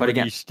going over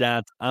these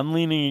stats, I'm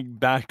leaning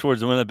back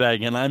towards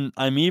Winnipeg, and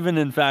I'm even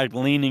in fact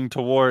leaning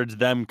towards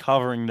them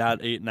covering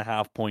that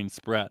 8.5 point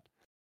spread.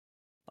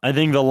 I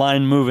think the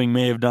line moving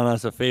may have done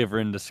us a favor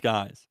in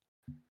disguise.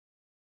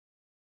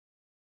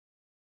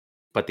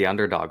 But the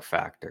underdog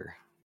factor.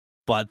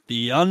 So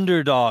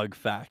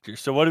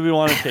what do we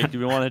want to take? Do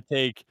we want to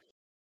take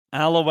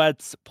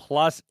Alouettes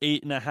plus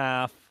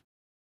 8.5?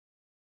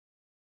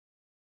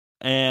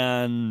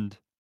 And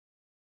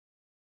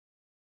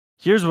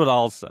here's what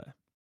I'll say.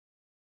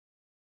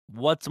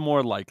 What's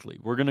more likely?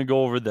 We're going to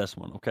go over this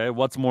one, okay?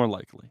 What's more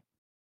likely?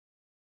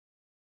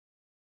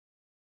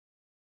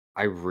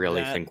 I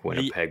really think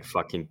Winnipeg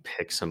fucking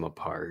picks them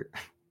apart.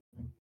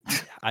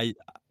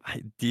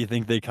 Do you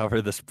think they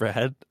cover the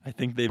spread? I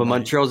think they But might.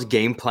 Montreal's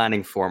game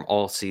planning for them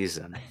all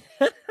season.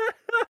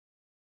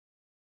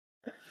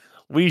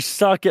 We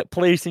suck at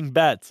placing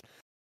bets.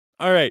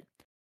 All right.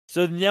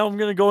 So now I'm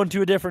going to go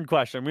into a different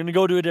question. I'm going to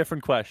go to a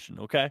different question,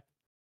 okay?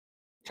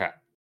 Okay.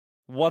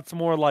 What's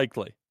more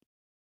likely?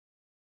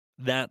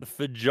 That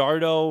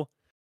Fajardo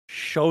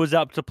shows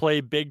up to play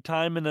big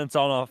time and it's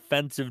on an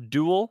offensive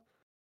duel,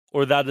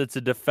 or that it's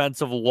a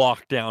defensive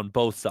lockdown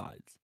both sides?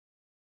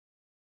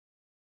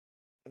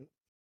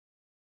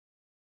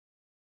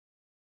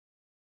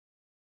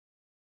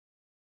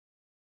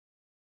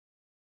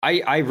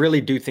 I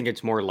really do think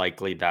it's more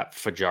likely that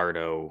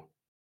Fajardo.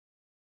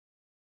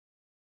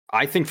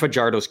 I think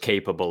Fajardo's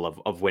capable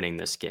of winning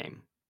this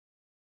game.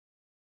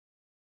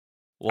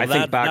 Well, I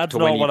think back that's to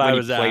not what I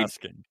was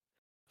asking.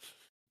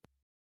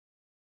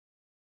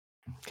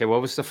 Okay,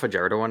 what was the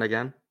Fajardo one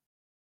again?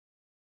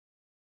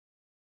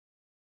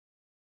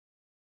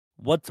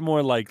 What's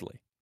more likely?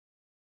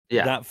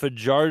 Yeah. That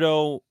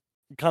Fajardo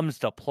comes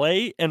to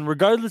play, and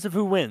regardless of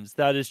who wins,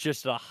 that is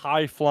just a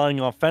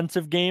high-flying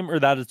offensive game, or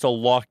that it's a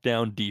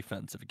lockdown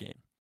defensive game.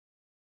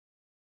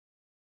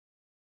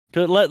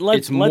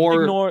 Let's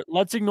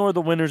ignore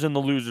the winners and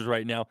the losers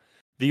right now.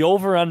 The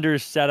over-under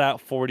is set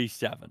at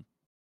 47.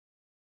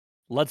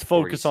 Let's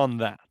focus on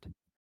that.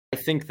 I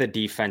think the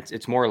defense,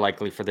 it's more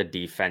likely for the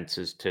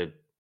defenses to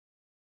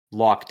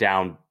lock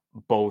down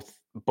both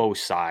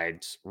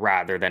sides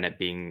rather than it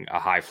being a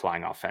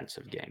high-flying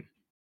offensive game.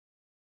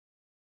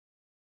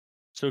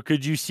 So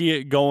could you see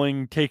it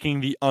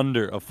taking the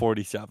under of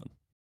 47?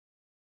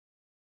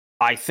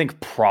 I think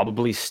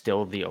probably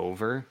still the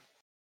over.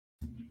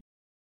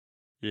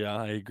 Yeah,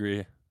 I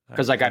agree.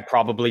 Because like I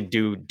probably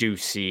do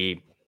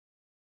see,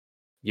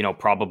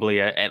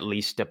 probably at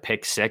least a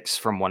pick six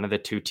from one of the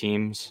two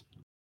teams,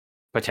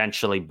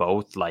 potentially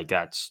both. Like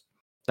that's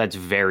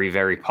very,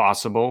 very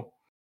possible.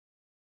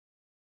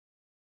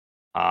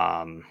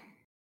 I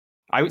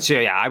would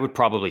say, I would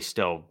probably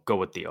still go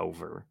with the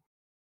over.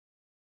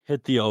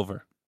 Hit the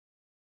over.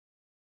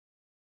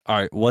 All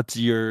right,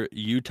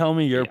 you tell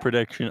me your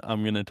prediction,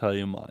 I'm going to tell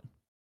you mine.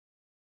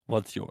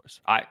 What's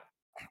yours?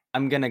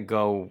 I'm going to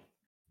go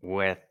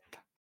with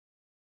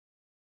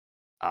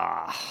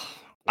I'm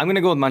going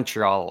to go with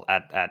Montreal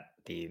at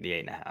the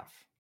 8.5.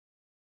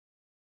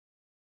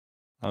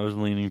 I was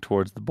leaning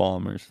towards the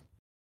Bombers.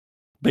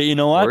 But you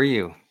know what? Were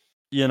you?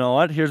 You know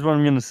what? Here's what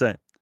I'm going to say.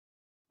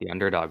 The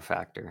underdog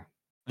factor.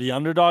 The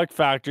underdog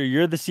factor.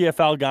 You're the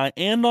CFL guy.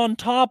 And on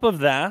top of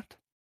that,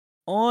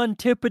 on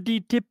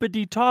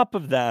tippity top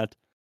of that,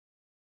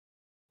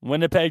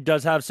 Winnipeg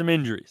does have some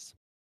injuries.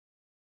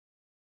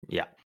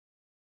 Yeah.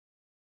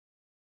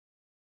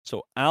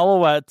 So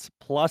Alouettes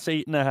plus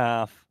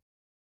 8.5.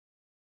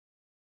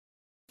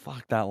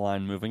 Fuck that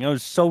line moving. I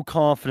was so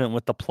confident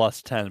with the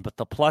plus 10, but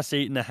the plus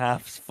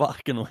 8.5 is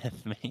fucking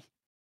with me.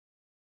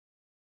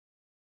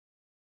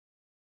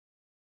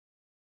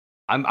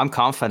 I'm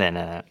confident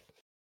in it.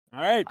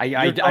 All right.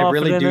 I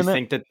really do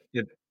think that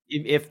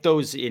if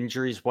those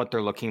injuries, what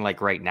they're looking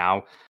like right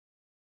now,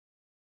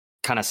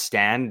 kind of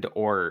stand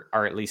or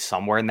are at least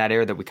somewhere in that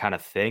area that we kind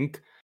of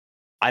think,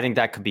 I think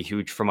that could be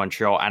huge for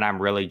Montreal. And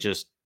I'm really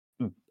just,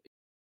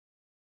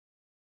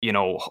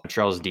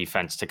 Montreal's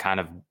defense to kind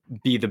of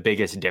be the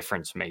biggest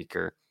difference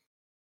maker.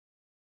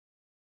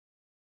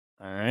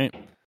 All right.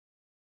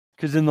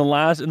 Because in the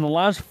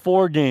last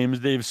 4 games,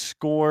 they've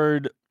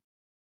scored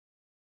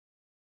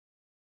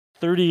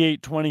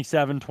 38,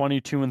 27,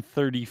 22, and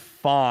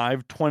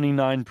 35,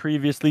 29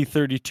 previously,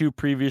 32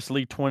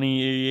 previously,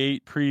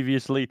 28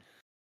 previously.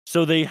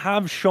 So they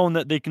have shown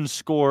that they can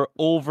score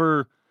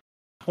over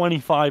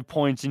 25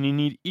 points, and you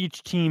need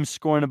each team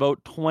scoring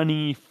about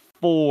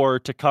 24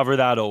 to cover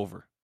that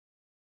over.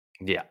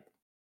 Yeah.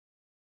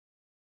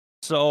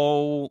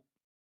 So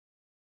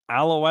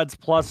Alouettes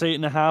plus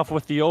 8.5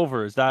 with the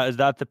over. Is that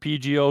the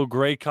PGO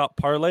Grey Cup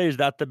parlay? Is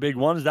that the big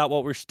one? Is that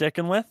what we're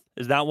sticking with?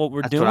 Is that what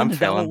we're doing? Is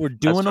that what we're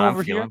doing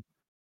over here?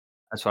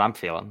 That's what I'm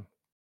feeling.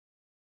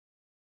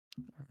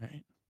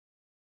 Right.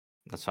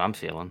 That's what I'm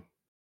feeling.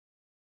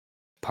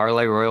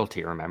 Parlay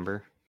royalty,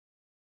 remember?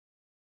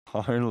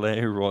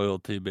 Parlay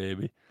royalty,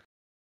 baby.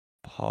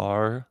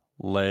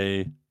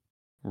 Parlay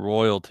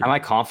royalty. Am I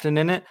confident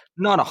in it?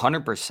 Not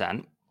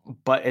 100%,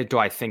 but do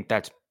I think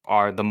that's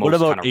the most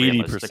about kind of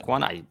realistic 80%?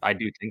 one? I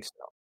do think so.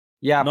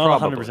 Yeah, not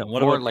probably. 100%.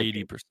 What about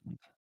 80%?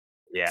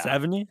 Yeah.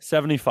 70?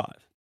 75?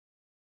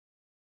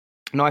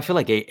 No, I feel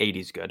like 80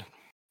 is good.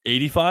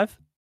 85?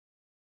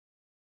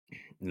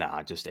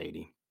 Nah, just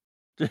 80.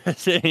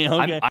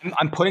 Okay.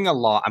 I'm putting a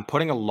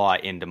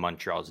lot into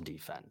Montreal's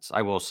defense.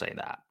 I will say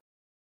that.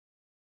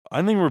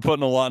 I think we're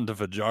putting a lot into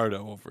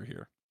Fajardo over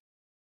here.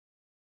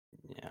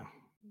 Yeah.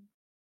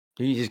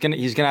 He's gonna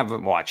have a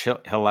watch.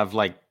 He'll have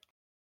like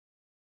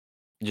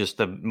just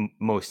the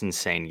most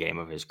insane game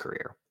of his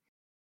career.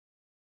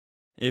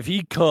 If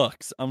he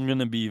cooks, I'm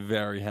gonna be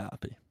very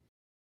happy.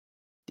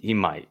 He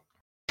might.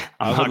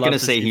 I'm not gonna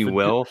say he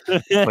will,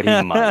 but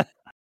he might.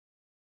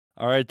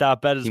 All right,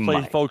 that bet is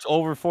played, folks.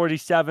 Over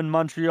 47,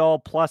 Montreal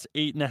plus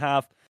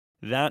 8.5.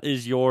 That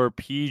is your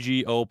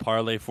PGO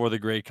parlay for the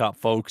Grey Cup,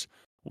 folks.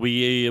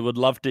 We would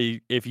love to,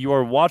 if you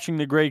are watching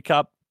the Grey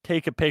Cup,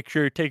 take a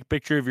picture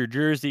of your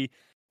jersey,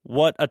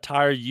 what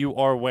attire you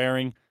are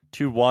wearing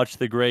to watch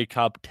the Grey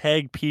Cup.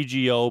 Tag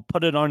PGO,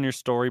 put it on your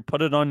story,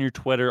 put it on your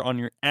Twitter, on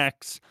your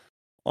X,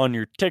 on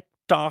your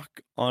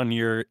TikTok, on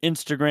your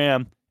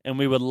Instagram, and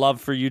we would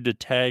love for you to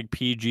tag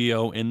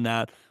PGO in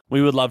that.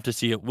 We would love to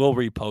see it. We'll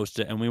repost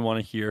it, and we want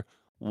to hear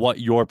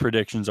what your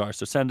predictions are.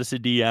 So send us a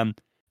DM,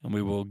 and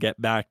we will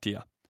get back to you.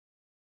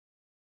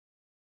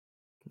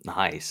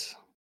 Nice.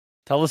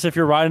 Tell us if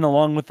you're riding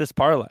along with this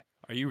parlay.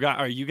 Are you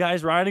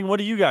guys riding? What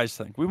do you guys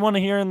think? We want to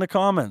hear in the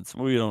comments.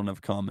 We don't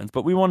have comments,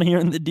 but we want to hear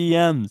in the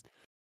DMs,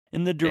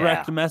 in the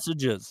direct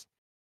messages.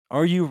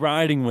 Are you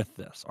riding with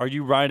this? Are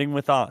you riding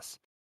with us?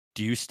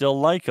 Do you still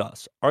like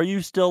us? Are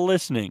you still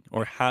listening?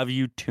 Or have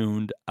you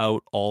tuned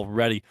out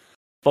already?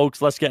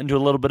 Folks, let's get into a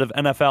little bit of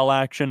NFL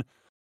action.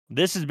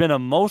 This has been a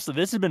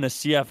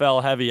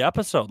CFL heavy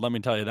episode, let me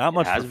tell you that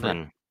much. Has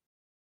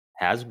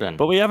been.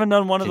 But we haven't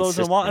done one of those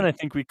in a while, and I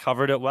think we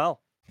covered it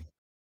well.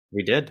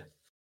 We did.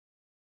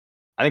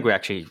 I think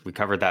we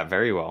covered that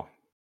very well.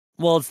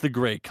 Well, it's the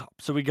Grey Cup,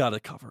 so we got to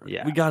cover it.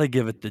 Yeah. We got to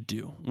give it the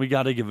due. We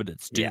got to give it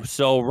its due. Yeah.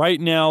 So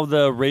right now,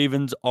 the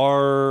Ravens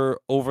are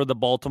over the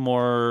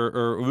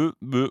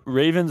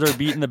Ravens are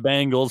beating the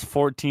Bengals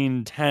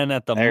 14-10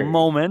 at the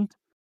moment.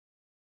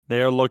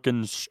 They are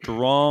looking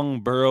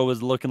strong. Burrow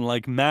is looking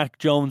like Mac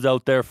Jones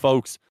out there,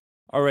 folks.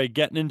 All right,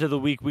 getting into the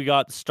week, we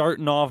got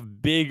starting off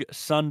big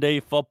Sunday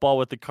football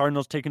with the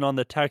Cardinals taking on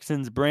the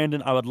Texans.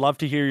 Brandon, I would love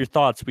to hear your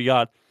thoughts. We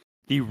got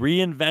the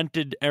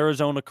reinvented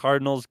Arizona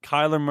Cardinals.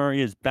 Kyler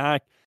Murray is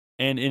back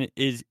and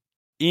is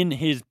in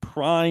his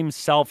prime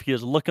self. He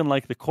is looking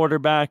like the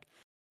quarterback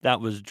that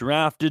was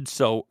drafted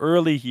so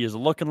early. He is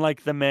looking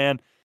like the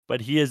man,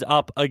 but he is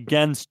up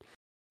against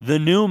the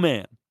new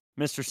man,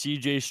 Mr.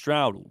 CJ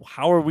Stroud.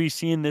 How are we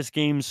seeing this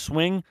game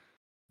swing?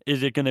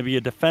 Is it going to be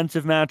a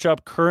defensive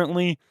matchup?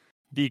 Currently,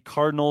 the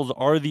Cardinals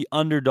are the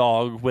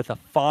underdog with a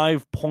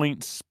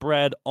 5-point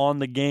spread on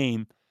the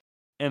game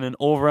and an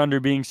over-under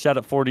being set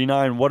at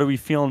 49. What are we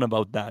feeling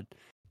about that?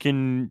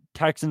 Can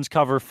Texans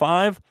cover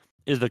 5?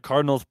 Is the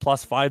Cardinals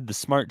plus 5 the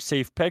smart,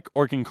 safe pick?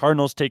 Or can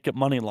Cardinals take it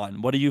money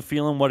line? What are you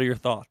feeling? What are your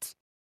thoughts?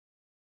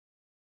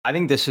 I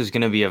think this is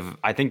going to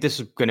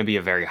be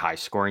a very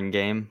high-scoring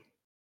game.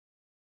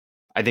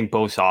 I think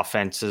both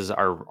offenses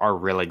are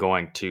really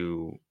going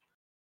to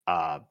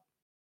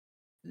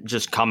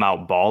just come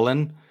out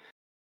balling.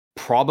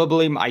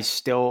 Probably,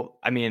 as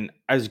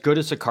good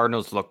as the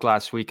Cardinals looked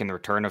last week in the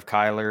return of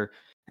Kyler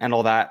and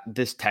all that,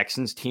 this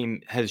Texans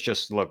team has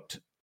just looked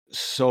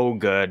so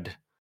good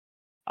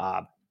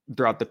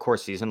throughout the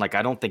course season. Like,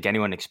 I don't think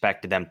anyone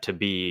expected them to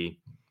be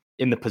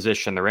in the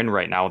position they're in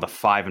right now with a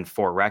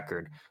 5-4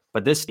 record.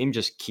 But this team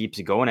just keeps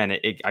going, and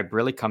it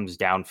really comes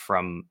down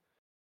from,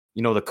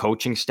 the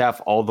coaching staff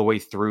all the way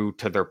through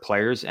to their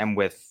players, and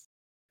with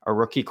a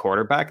rookie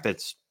quarterback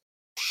that's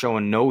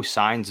showing no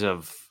signs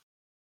of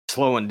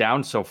slowing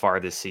down so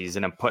far this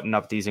season and putting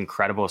up these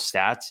incredible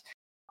stats,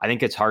 I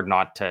think it's hard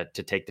not to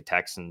take the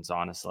Texans,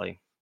 honestly.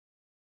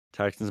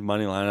 Texans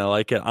money line, I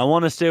like it. I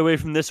want to stay away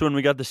from this one.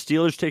 We got the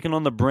Steelers taking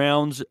on the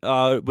Browns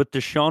with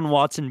Deshaun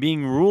Watson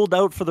being ruled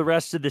out for the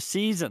rest of the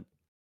season.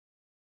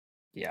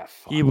 Yeah,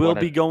 he will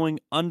be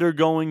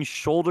undergoing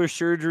shoulder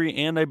surgery,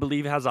 and I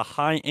believe has a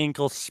high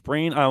ankle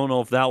sprain. I don't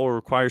know if that will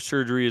require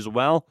surgery as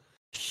well.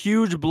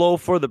 Huge blow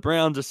for the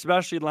Browns,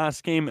 especially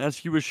last game as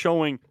he was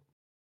showing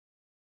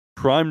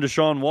prime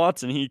Deshaun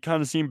Watson. He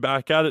kind of seemed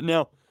back at it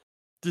now.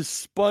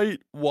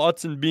 despite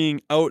Watson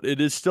being out, it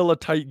is still a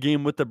tight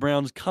game with the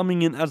Browns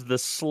coming in as the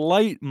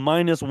slight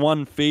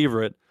 -1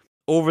 favorite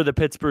over the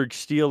Pittsburgh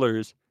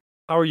Steelers.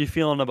 How are you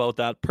feeling about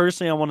that?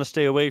 Personally, I want to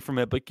stay away from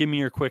it, but give me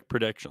your quick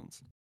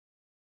predictions.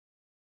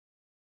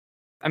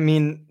 I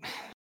mean,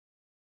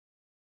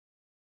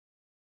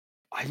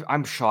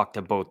 I'm shocked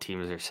that both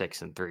teams are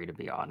 6-3, to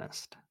be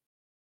honest.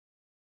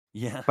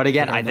 Yeah, But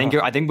again, fair I think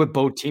enough. with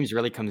both teams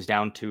really comes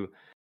down to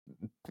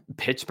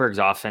Pittsburgh's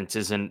offense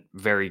isn't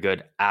very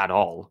good at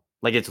all.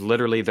 Like, it's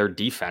literally their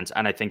defense,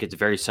 and I think it's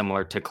very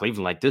similar to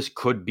Cleveland. Like, this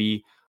could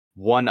be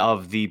one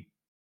of the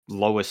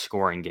lowest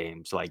scoring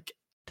games, like,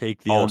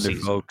 Take the all under,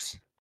 season. folks.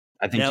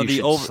 I think Now you the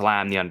should over.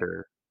 slam the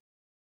under.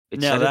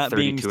 It's Now set at that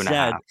being 32 and a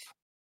said, half.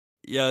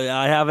 yeah,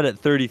 I have it at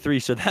 33,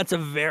 so that's a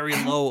very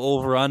low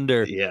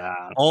over/under. Yeah.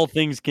 All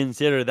things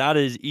considered, that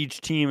is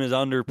each team is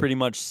under pretty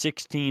much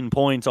 16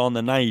 points on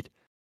the night.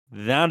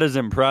 That is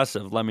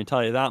impressive, let me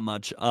tell you that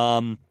much.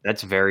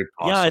 That's very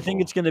Yeah, I think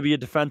possible. it's going to be a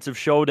defensive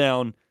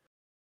showdown.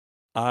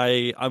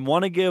 I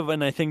want to give,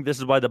 and I think this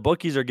is why the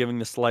bookies are giving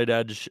the slight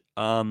edge.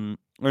 Or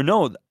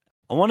no,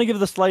 I want to give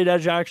the slight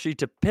edge actually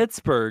to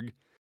Pittsburgh,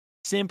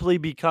 simply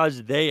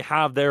because they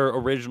have their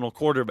original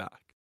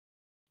quarterback.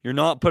 You're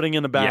not putting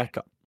in a Yeah.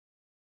 backup.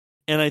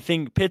 And I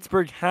think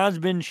Pittsburgh has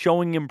been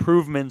showing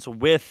improvements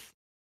with,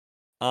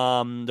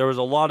 there was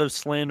a lot of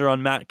slander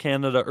on Matt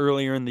Canada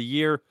earlier in the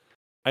year.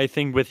 I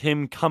think with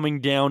him coming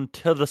down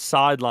to the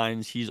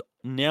sidelines, he's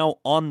now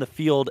on the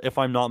field, if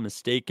I'm not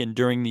mistaken,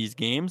 during these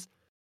games.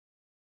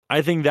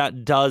 I think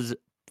that does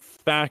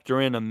factor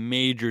in a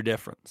major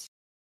difference.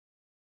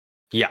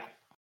 Yeah.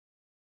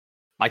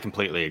 I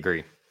completely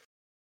agree.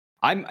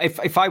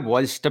 If I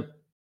was to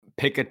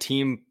pick a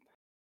team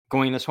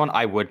going this one,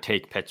 I would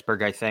take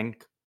Pittsburgh, I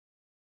think.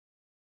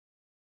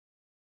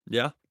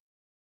 Yeah.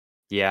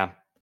 Yeah.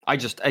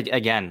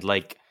 Again,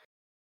 like,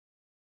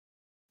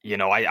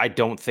 I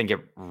don't think it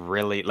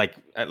really, like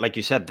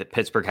you said, that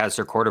Pittsburgh has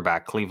their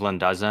quarterback. Cleveland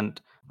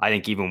doesn't. I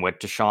think even with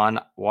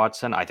Deshaun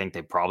Watson, I think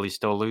they probably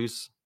still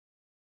lose.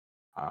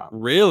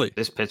 Really?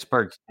 This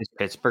Pittsburgh,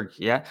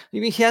 yeah. I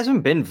mean, he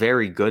hasn't been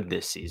very good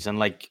this season.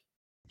 Like,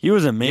 He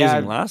was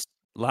amazing yeah,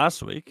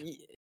 last week.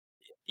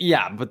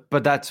 yeah,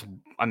 but that's,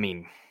 I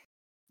mean,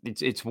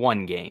 it's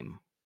one game.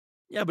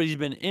 Yeah, but he's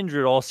been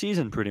injured all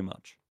season pretty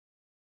much.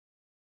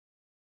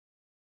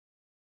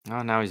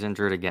 Oh, now he's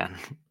injured again.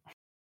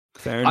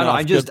 Fair I don't know.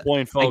 enough. Good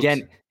point, folks.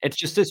 Again, it's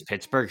just this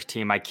Pittsburgh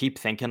team. I keep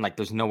thinking, like,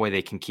 there's no way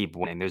they can keep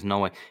winning. There's no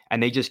way,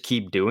 and they just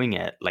keep doing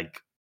it.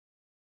 Like,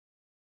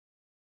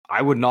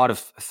 I would not have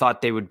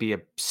thought they would be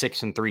a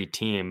 6-3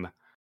 team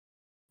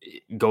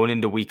going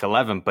into week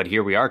 11, but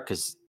here we are.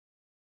 Because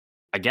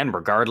again,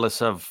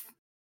 regardless of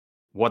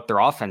what their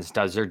offense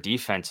does, their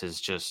defense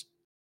is just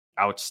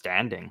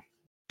outstanding.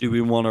 Do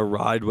we want to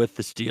ride with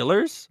the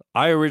Steelers?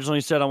 I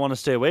originally said I want to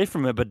stay away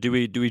from it, but do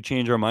we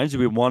change our minds? Do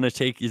we want to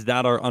take, is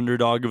that our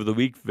underdog of the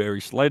week? Very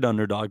slight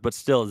underdog, but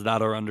still, is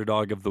that our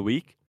underdog of the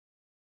week?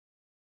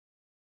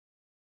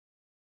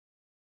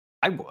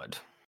 I would.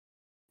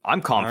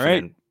 I'm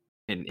confident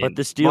Put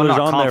the well, Steelers not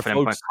on there,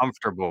 confident, but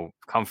folks.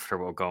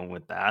 comfortable going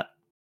with that.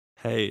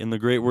 Hey, in the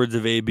great words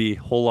of AB,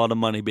 whole lot of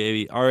money,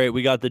 baby. All right,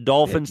 we got the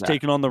Dolphins Exactly.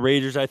 taking on the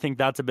Raiders. I think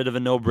that's a bit of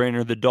a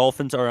no-brainer. The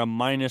Dolphins are a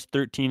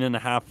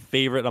 -13.5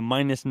 favorite, a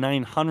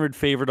 -900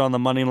 favorite on the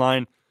money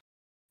line.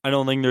 I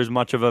don't think there's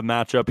much of a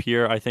matchup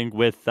here. I think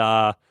with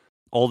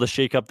all the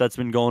shakeup that's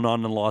been going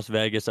on in Las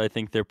Vegas, I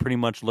think they're pretty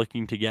much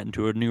looking to get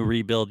into a new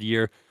rebuild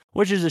year,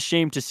 which is a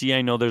shame to see.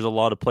 I know there's a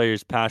lot of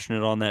players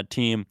passionate on that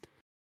team,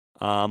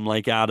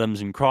 like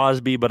Adams and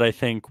Crosby, but I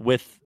think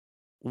with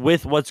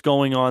what's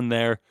going on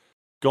there,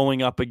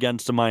 going up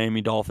against the Miami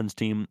Dolphins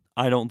team,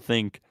 I don't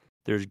think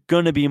there's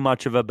going to be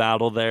much of a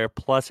battle there.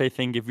 Plus, I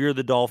think if you're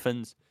the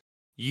Dolphins,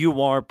 you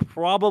are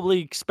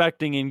probably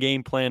expecting in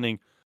game planning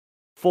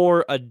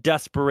for a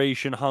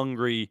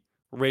desperation-hungry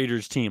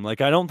Raiders team.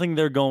 Like, I don't think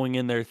they're going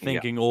in there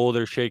thinking, oh,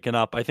 they're shaking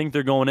up. I think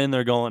they're going in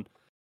there going,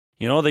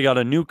 they got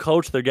a new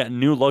coach. They're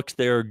getting new looks.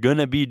 They're going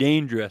to be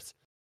dangerous.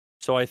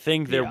 So I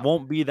think there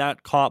won't be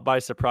that caught by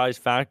surprise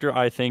factor.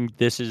 I think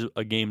this is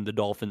a game the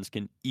Dolphins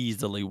can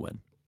easily win.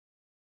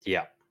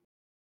 Yeah.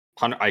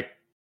 I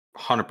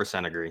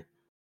 100% agree.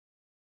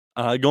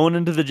 Going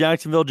into the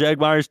Jacksonville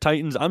Jaguars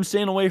Titans, I'm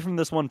staying away from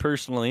this one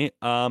personally.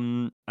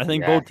 I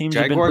think both teams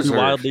Jaguars have been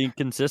pretty wildly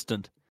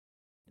inconsistent.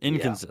 And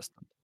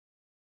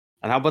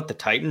how about the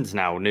Titans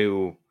now?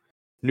 New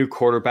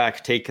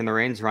quarterback taking the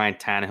reins. Ryan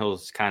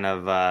Tannehill's kind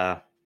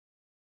of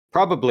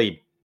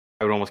probably,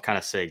 I would almost kind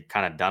of say,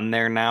 kind of done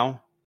there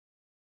now.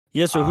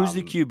 Yeah. So who's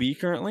the QB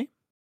currently?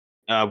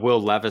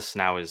 Will Levis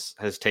now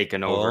has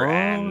taken over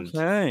and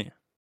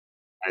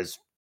has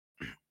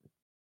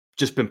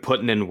just been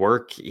putting in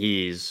work.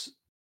 He's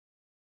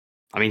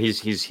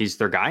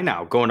their guy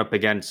now, going up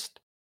against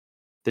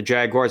the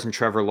Jaguars and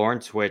Trevor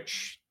Lawrence,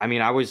 which, I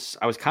mean, I was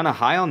kind of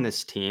high on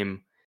this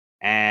team.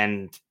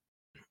 And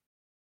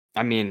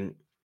I mean,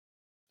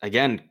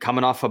 again,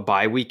 coming off a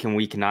bye week in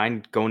week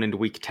 9, going into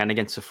week 10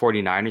 against the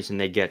 49ers,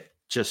 and they get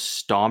just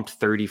stomped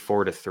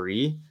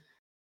 34-3.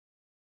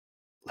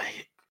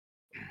 Like,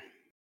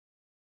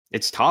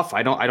 it's tough.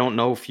 I don't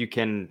know if you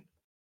can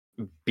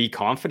be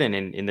confident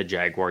in the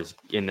Jaguars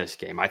in this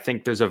game. I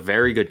think there's a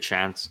very good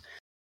chance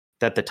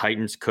that the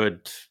Titans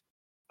could.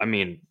 I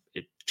mean,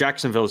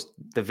 Jacksonville's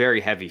the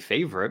very heavy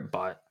favorite,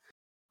 but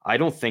I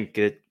don't think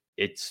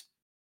it's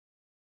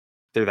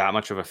they're that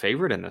much of a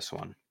favorite in this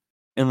one.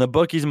 And the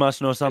bookies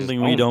must know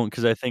something we don't. don't,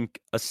 because I think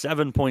a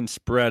 7-point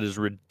spread is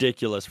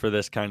ridiculous for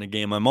this kind of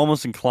game. I'm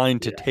almost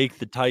inclined to take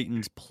the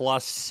Titans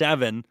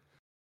 +7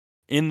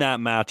 in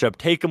that matchup.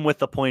 Take them with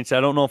the points. I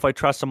don't know if I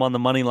trust them on the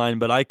money line,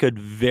 but I could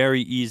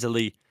very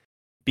easily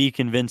be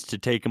convinced to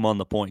take them on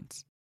the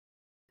points.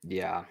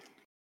 Yeah.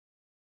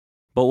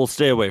 But we'll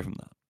stay away from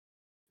that.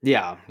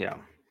 Yeah.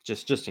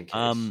 Just in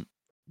case.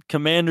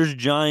 Commanders,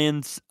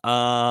 Giants.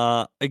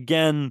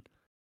 Again,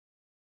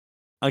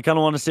 I kind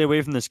of want to stay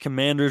away from this.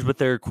 Commanders with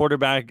their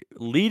quarterback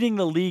leading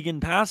the league in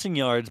passing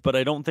yards, but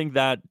I don't think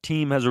that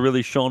team has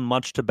really shown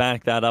much to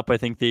back that up. I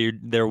think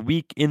they're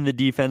weak in the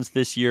defense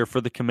this year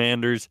for the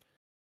Commanders,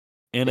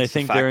 and I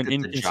think they're an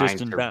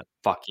inconsistent bet.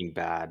 Fucking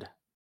bad.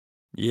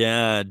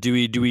 Yeah. Do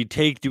we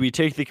take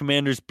the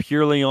Commanders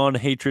purely on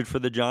hatred for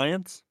the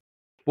Giants?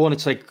 Well, and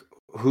it's like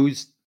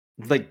who's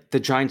like the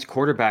Giants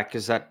quarterback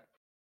is that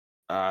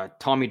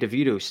Tommy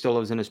DeVito still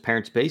lives in his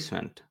parents'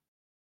 basement.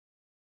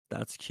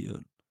 That's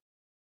cute.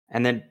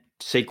 And then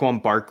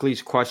Saquon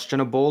Barkley's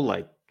questionable.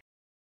 Like,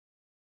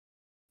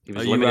 he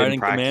was limited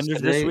in practice Commanders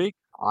today. this week?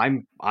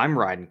 I'm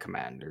riding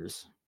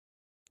Commanders.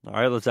 All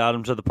right, let's add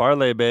them to the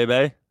parlay,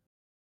 baby.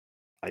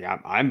 Like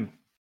I'm.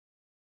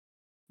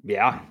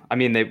 Yeah, I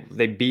mean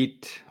they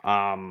beat.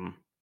 I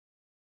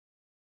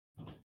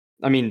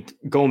mean,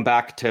 going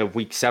back to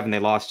week 7, they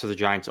lost to the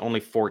Giants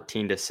only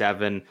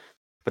 14-7,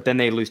 but then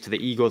they lose to the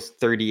Eagles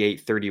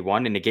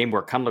 38-31 in a game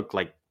where it kind of looked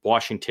like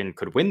Washington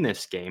could win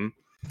this game.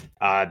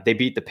 They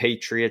beat the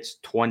Patriots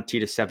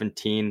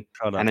 20-17,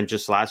 and then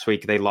just last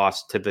week they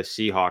lost to the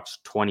Seahawks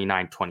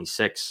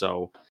 29-26.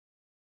 So,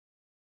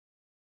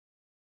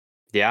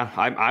 yeah,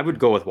 I would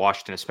go with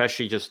Washington,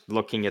 especially just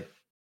looking at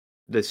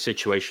the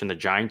situation the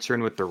Giants are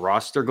in with their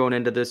roster going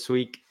into this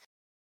week.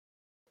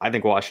 I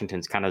think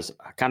Washington's kind of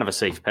a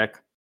safe pick.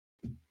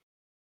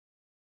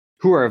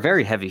 Who are a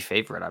very heavy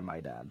favorite, I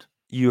might add.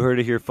 You heard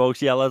it here,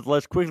 folks. Yeah,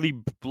 let's quickly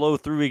blow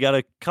through. We got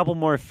a couple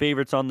more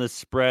favorites on this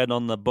spread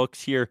on the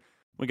books here.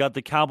 We got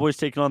the Cowboys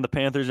taking on the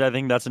Panthers. I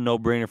think that's a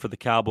no-brainer for the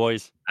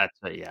Cowboys.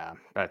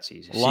 That's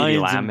easy.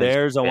 Lions and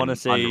Bears, I want to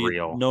say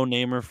unreal.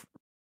 no-brainer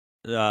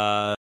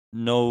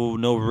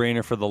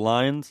for the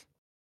Lions.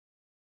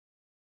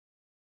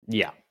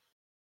 Yeah.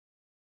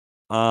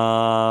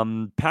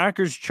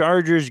 Packers,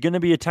 Chargers, going to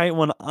be a tight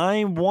one.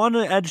 I want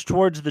to edge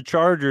towards the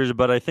Chargers,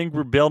 but I think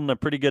we're building a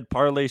pretty good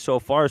parlay so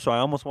far, so I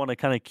almost want to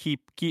kind of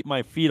keep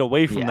my feet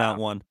away from that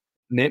one.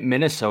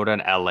 Minnesota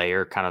and LA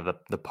are kind of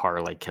the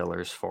parlay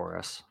killers for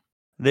us.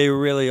 They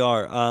really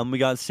are. We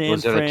got San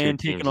Fran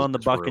taking on the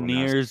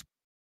Buccaneers.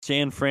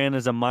 San Fran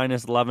is a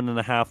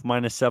 -11.5,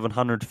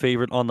 -700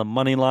 favorite on the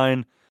money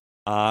line.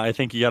 I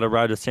think you got to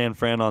ride with San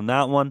Fran on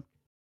that one.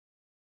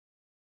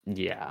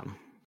 Yeah.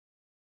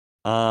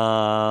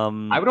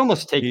 I would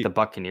almost take the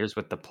Buccaneers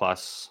with the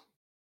 +11.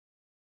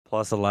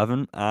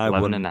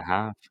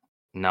 11.5.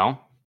 No.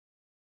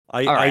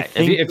 I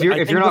think if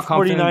you're not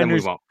confident, then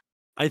we won't.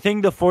 I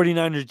think the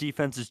 49ers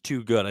defense is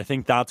too good. I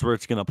think that's where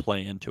it's going to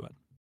play into it.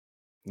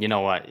 You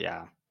know what?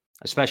 Yeah.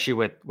 Especially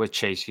with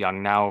Chase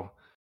Young now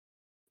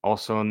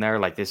also in there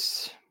like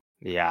this.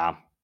 Yeah.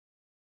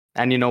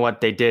 And you know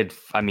what they did?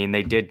 I mean,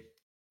 they did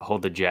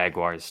hold the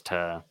Jaguars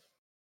to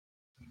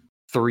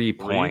 3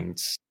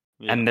 points.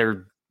 Yeah. And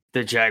the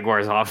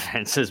Jaguars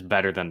offense is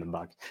better than the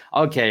Bucs.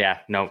 Okay,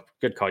 yeah. No,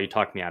 good call. You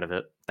talked me out of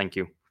it. Thank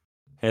you.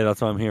 Hey,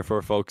 that's what I'm here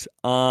for, folks.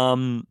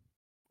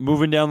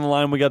 Moving down the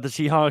line, we got the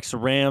Seahawks,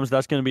 Rams.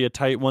 That's going to be a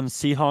tight one.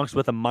 Seahawks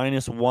with a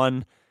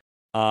 -1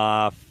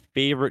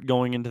 favorite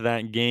going into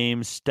that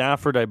game.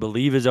 Stafford, I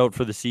believe, is out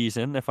for the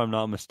season, if I'm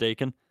not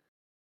mistaken.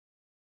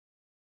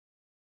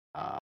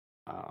 I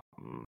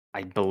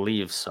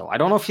believe so. I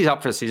don't know if he's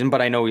out for the season,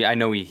 but I know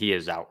he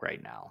is out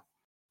right now.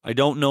 I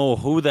don't know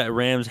who that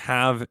Rams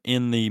have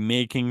in the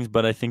makings,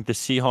 but I think the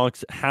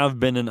Seahawks have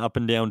been an up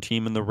and down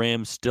team, and the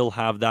Rams still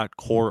have that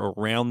core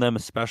around them,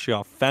 especially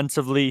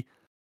offensively,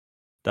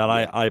 that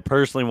I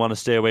personally want to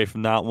stay away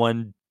from that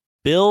one.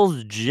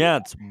 Bills,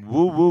 Jets,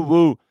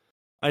 woo.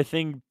 I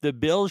think the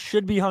Bills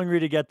should be hungry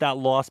to get that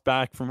loss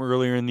back from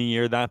earlier in the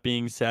year. That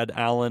being said,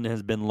 Allen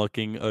has been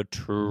looking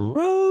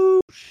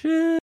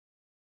atrocious.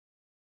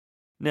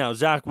 Now,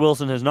 Zach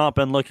Wilson has not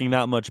been looking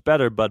that much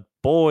better, but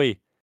boy,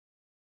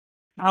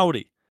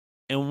 howdy.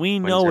 And we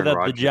know that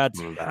the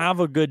Jets have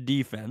a good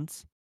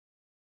defense.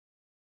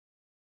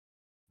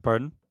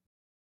 Pardon?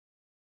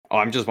 Oh,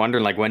 I'm just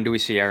wondering, like, when do we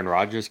see Aaron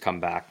Rodgers come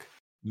back?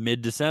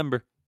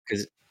 Mid-December.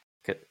 Is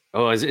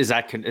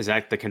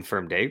that the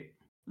confirmed date?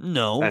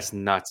 No. That's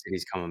nuts that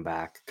he's coming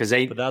back. But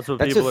that's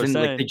what people are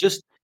saying. Like,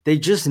 they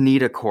just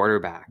need a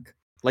quarterback.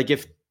 Like,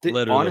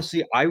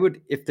 honestly,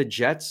 if the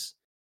Jets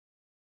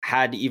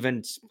had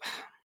even,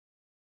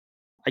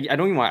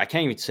 I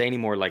can't even say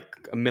anymore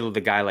like a middle of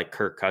the guy like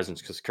Kirk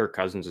Cousins, because Kirk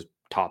Cousins is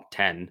top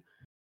 10.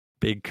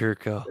 Big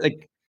Kirko.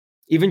 Like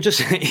even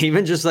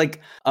just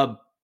like a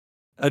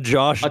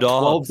Josh Dobbs.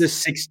 12 to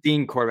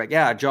 16 quarterback.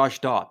 Yeah, Josh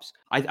Dobbs.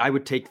 I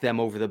would take them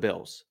over the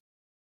Bills.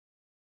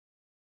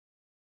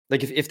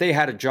 Like if they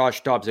had a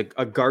Josh Dobbs,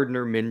 a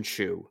Gardner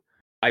Minshew,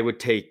 I would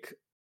take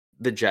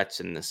the Jets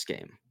in this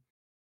game.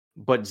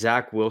 But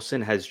Zach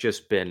Wilson has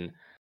just been,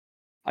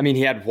 I mean,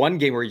 he had one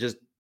game where he just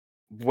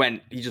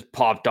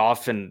popped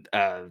off and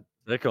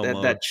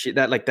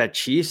that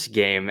Chiefs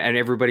game, and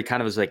everybody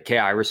kind of was like, okay,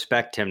 I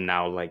respect him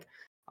now. Like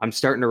I'm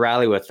starting to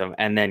rally with him.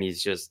 And then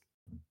he's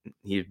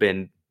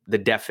been the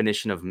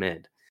definition of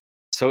mid.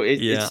 So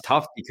it's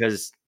tough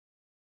because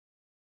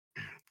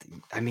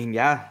I mean,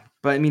 yeah,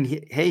 but I mean,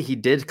 he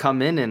did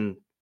come in and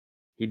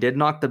he did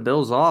knock the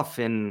Bills off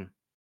in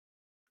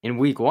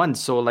week 1.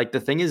 So like the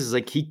thing is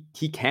like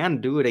he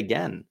can do it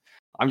again.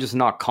 I'm just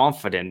not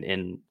confident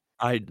in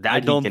I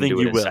don't think he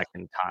will. A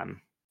second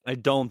time. I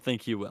don't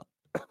think he will.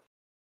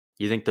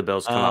 You think the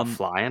Bills come out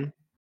flying?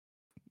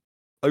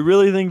 I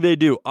really think they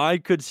do. I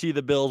could see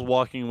the Bills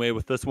walking away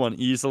with this one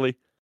easily.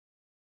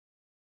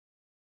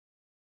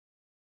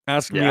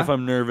 Ask me if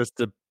I'm nervous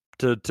to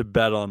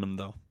bet on them,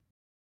 though.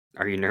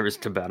 Are you nervous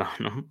to bet on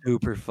them?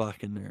 Super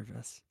fucking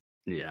nervous.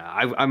 Yeah,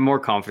 I'm more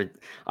confident.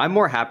 I'm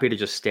more happy to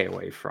just stay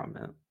away from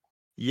it.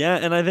 Yeah,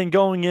 and I think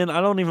going in,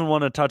 I don't even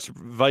want to touch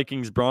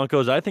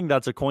Vikings-Broncos. I think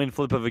that's a coin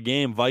flip of a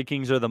game.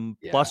 Vikings are the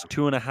plus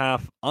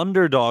 2.5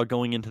 underdog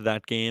going into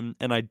that game,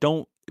 and I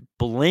don't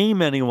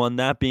blame anyone.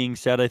 That being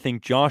said, I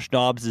think Josh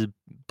Dobbs is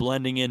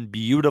blending in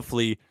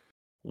beautifully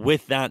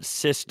with that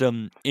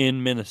system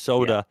in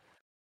Minnesota.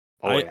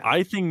 Yeah.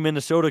 I think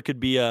Minnesota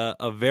could be a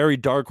very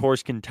dark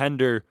horse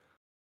contender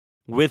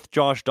with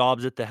Josh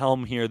Dobbs at the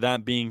helm here.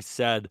 That being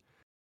said,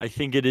 I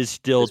think it is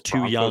still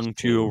too young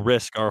to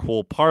risk our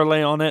whole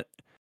parlay on it.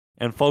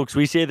 And folks,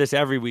 we say this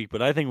every week,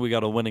 but I think we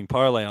got a winning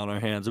parlay on our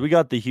hands. We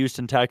got the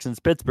Houston Texans,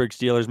 Pittsburgh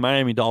Steelers,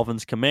 Miami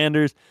Dolphins,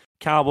 Commanders,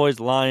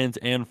 Cowboys, Lions,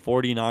 and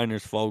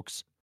 49ers,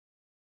 folks.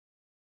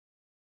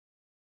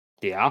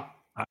 Yeah.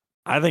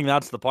 I think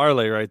that's the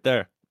parlay right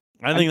there.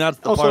 I think that's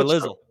the parlay.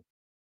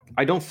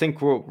 I don't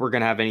think we're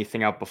going to have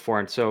anything out before.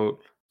 And so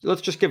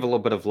let's just give a little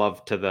bit of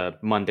love to the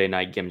Monday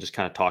night game, just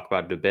kind of talk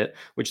about it a bit,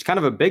 which is kind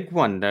of a big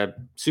one, the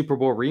Super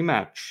Bowl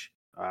rematch,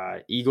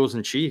 Eagles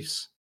and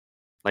Chiefs.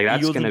 Like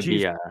that's going to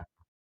be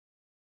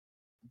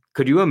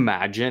could you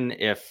imagine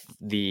if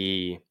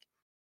the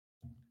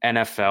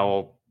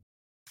NFL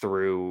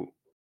threw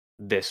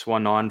this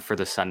one on for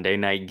the Sunday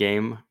night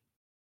game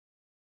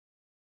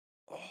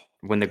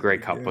when the Grey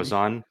Cup was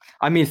on?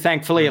 I mean,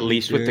 thankfully, at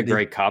least with the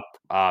Grey Cup,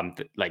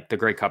 like the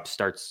Grey Cup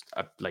starts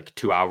like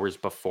 2 hours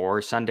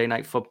before Sunday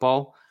Night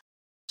Football,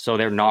 so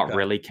they're not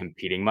really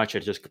competing much.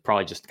 It's just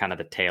probably just kind of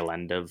the tail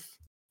end of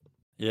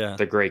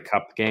the Grey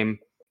Cup game,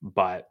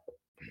 but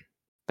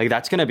like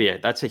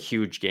that's a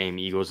huge game,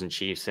 Eagles and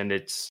Chiefs, and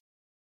it's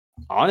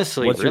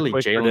honestly really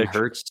Jalen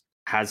Hurts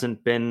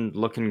hasn't been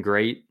looking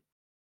great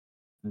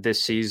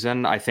this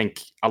season. I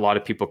think a lot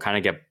of people kind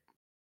of get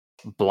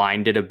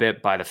blinded a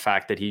bit by the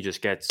fact that he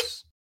just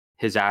gets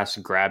his ass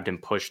grabbed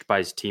and pushed by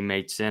his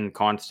teammates in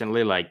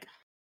constantly. Like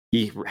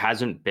he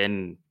hasn't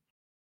been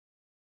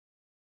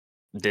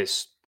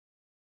this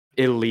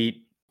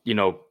elite,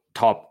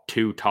 top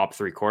 2, top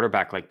 3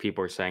 quarterback like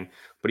people are saying.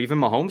 But even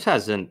Mahomes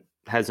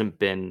hasn't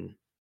been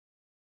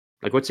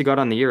like, what's he got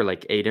on the year?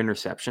 Like 8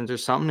 interceptions or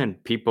something,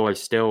 and people are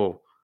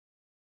still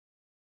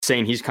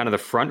saying he's kind of the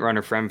front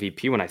runner for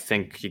MVP. When I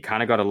think you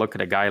kind of got to look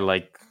at a guy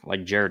like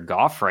Jared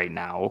Goff right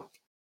now.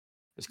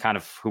 Is kind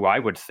of who I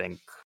would think.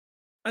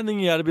 I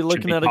think you got to be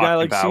looking at a guy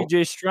like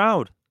CJ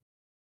Stroud.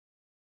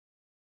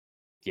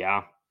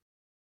 Yeah.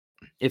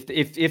 If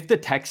the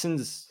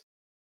Texans,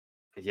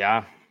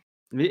 I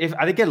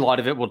think a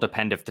lot of it will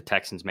depend if the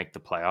Texans make the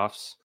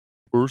playoffs.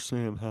 Or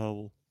Sam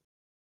Howell.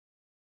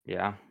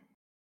 Yeah.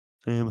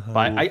 Sam Howell.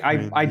 But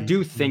I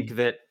do think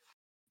that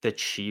the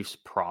Chiefs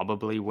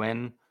probably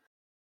win.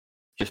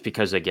 Just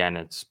because, again,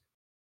 it's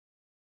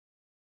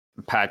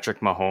Patrick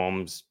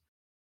Mahomes.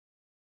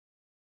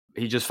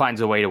 He just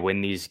finds a way to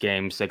win these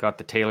games. They got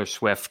the Taylor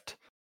Swift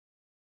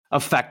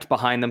effect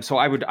behind them. So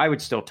I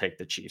would still take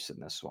the Chiefs in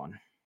this one.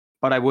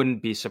 But I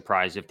wouldn't be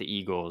surprised if the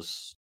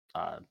Eagles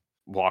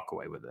walk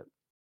away with it.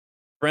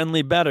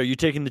 Friendly bet. Are you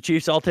taking the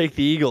Chiefs? I'll take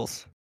the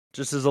Eagles.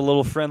 Just as a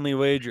little friendly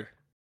wager.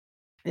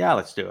 Yeah,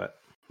 let's do it.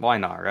 Why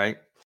not, right?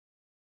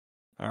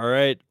 All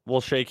right.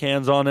 We'll shake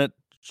hands on it.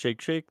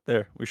 Shake.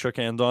 There. We shook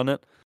hands on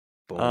it.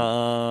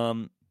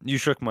 Boom. You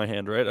shook my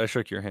hand, right? I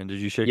shook your hand. Did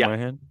you shake my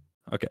hand?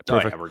 Okay,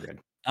 perfect. Oh, yeah, we're good.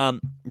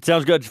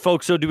 Sounds good,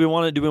 folks. So do we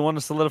want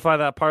to solidify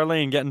that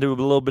parlay and get into a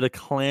little bit of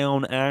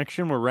clown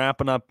action? We're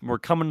wrapping up. We're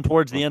coming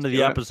towards the end of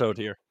the episode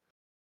here.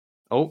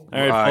 Oh, all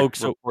right, folks.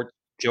 So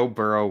Joe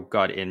Burrow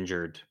got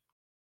injured.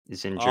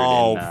 Is injured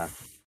in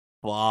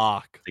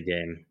the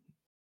game.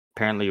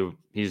 Apparently,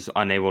 he's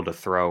unable to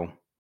throw.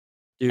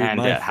 Dude, and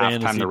at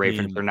halftime, the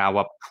Ravens are now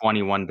up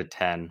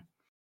 21-10.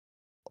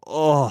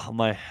 Oh,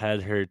 my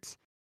head hurts.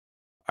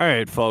 All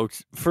right,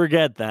 folks,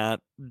 forget that.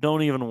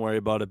 Don't even worry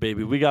about it,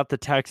 baby. We got the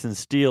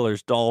Texans,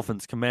 Steelers,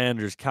 Dolphins,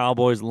 Commanders,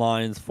 Cowboys,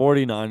 Lions,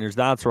 49ers.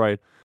 That's right.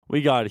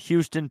 We got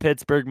Houston,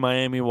 Pittsburgh,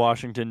 Miami,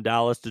 Washington,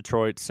 Dallas,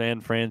 Detroit,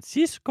 San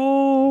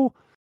Francisco.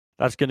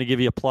 That's going to give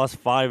you a plus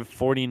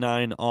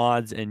 549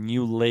 odds, and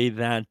you lay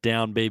that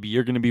down, baby.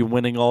 You're going to be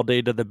winning all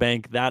day to the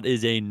bank. That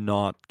is a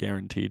not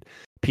guaranteed.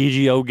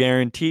 PGO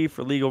guarantee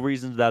for legal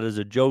reasons. That is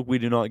a joke. We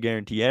do not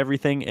guarantee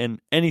everything and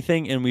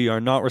anything, and we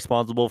are not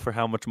responsible for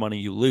how much money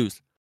you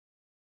lose.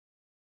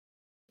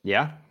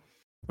 Yeah.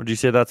 Would you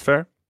say that's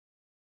fair?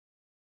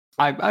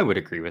 I would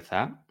agree with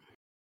that.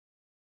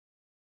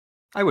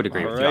 I would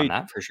agree with you on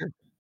that for sure.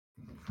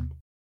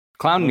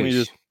 Clown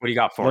news. What do you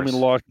got for us? Let me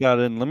lock that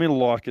in. Let me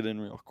lock it in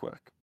real quick.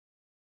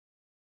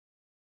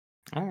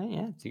 All right,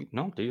 yeah.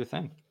 Do your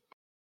thing.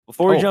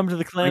 Before we jump to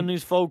the clown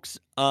news, folks,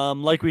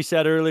 like we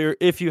said earlier,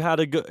 if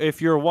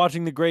you're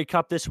watching the Grey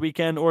Cup this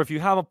weekend, or if you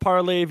have a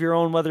parlay of your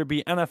own, whether it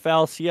be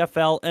NFL,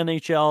 CFL,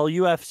 NHL,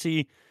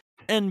 UFC,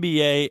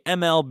 NBA,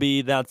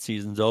 MLB, that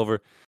season's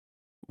over.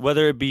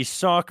 Whether it be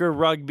soccer,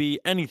 rugby,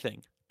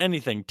 anything,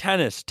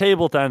 tennis,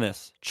 table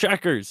tennis,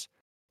 checkers.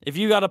 If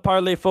you got a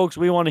parlay, folks,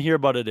 we want to hear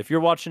about it. If you're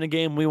watching a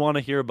game, we want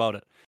to hear about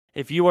it.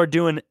 If you are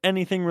doing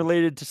anything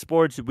related to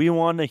sports, we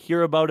want to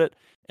hear about it.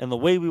 And the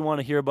way we want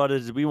to hear about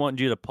it is we want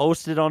you to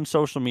post it on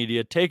social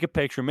media, take a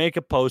picture, make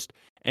a post,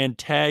 and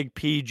tag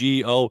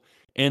PGO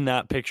in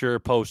that picture or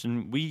post.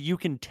 And you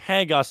can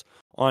tag us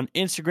on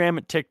Instagram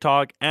and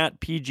TikTok at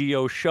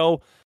PGO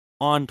Show,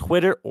 on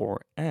Twitter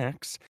or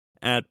X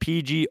at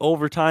PG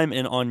Overtime,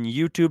 and on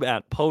YouTube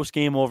at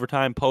Postgame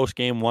Overtime,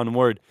 Postgame one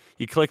word.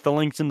 You click the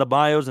links in the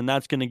bios, and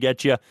that's going to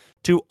get you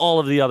to all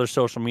of the other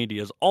social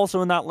medias.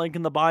 Also in that link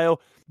in the bio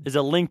is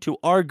a link to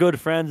our good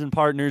friends and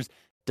partners,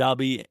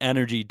 W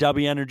Energy.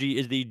 W Energy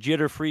is the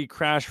jitter-free,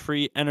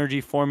 crash-free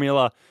energy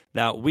formula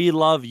that we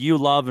love, you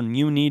love, and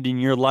you need in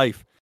your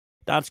life.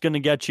 That's going to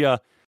get you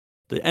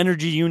the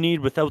energy you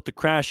need without the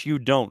crash you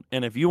don't.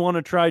 And if you want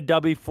to try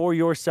W for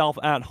yourself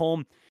at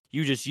home,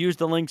 you just use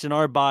the links in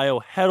our bio,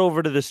 head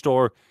over to the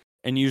store,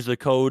 and use the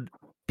code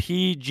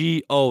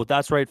PGO.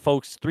 That's right,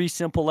 folks. 3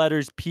 simple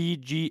letters,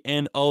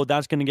 PGNO.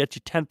 That's going to get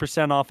you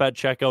 10% off at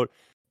checkout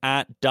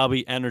at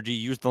W Energy.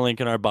 Use the link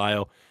in our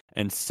bio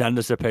and send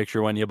us a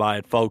picture when you buy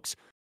it, folks.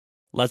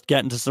 Let's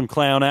get into some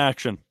clown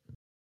action.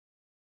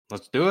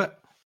 Let's do it.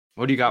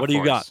 What do you got for us? What do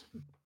you got?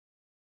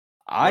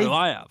 What do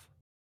I have?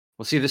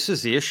 Well, see, this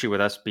is the issue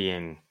with us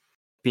being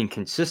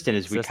consistent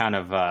is we kind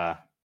of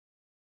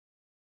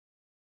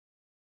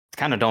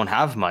don't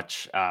have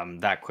much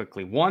that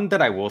quickly. One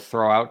that I will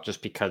throw out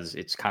just because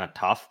it's kind of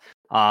tough,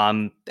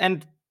 and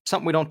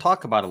something we don't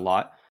talk about a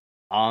lot.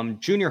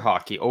 Junior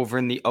hockey over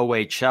in the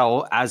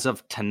OHL as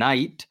of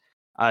tonight,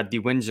 the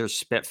Windsor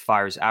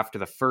Spitfires after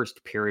the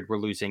first period were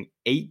losing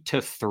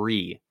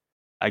 8-3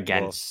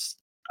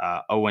 against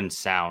Owen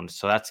Sound.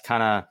 So that's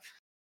kind of,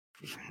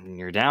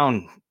 you're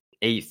down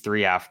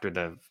 8-3 after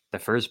the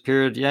first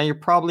period. Yeah, you're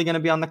probably going to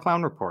be on the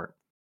clown report.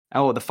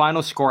 Oh, the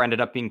final score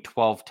ended up being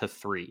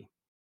 12-3.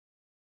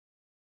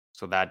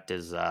 So that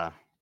is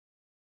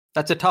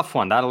that's a tough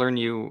one. That'll earn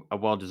you a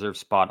well-deserved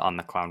spot on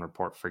the clown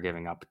report for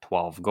giving up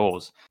 12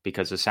 goals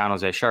because the San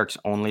Jose Sharks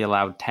only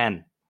allowed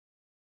 10.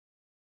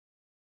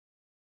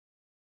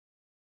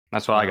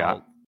 That's what I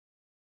got.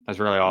 That's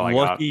really all I got.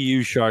 Lucky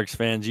you, Sharks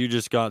fans. You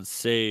just got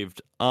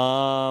saved.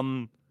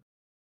 Like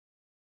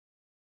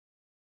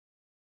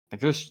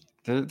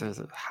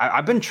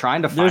I've been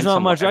trying to find. There's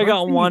not much. I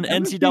got one.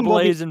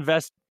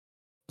 NCAA's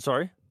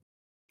Sorry?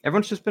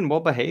 Everyone's just been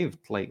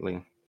well-behaved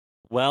lately.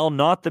 Well,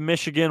 not the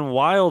Michigan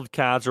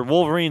Wildcats, or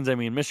Wolverines,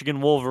 Michigan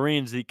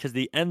Wolverines, because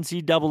the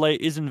NCAA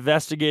is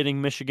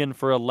investigating Michigan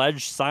for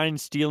alleged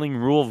sign-stealing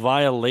rule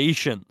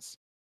violations.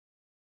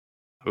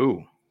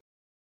 Ooh.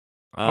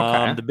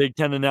 Okay. The Big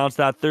Ten announced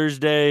that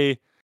Thursday.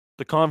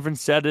 The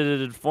conference said it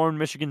had informed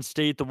Michigan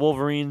State, the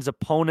Wolverines'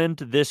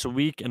 opponent this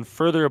week, and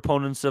further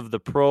opponents of the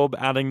probe,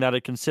 adding that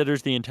it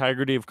considers the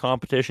integrity of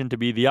competition to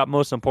be the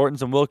utmost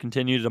importance and will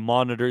continue to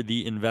monitor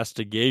the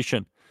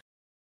investigation.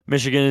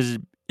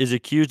 Michigan is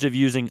accused of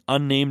using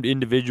unnamed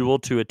individual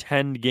to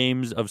attend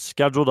games of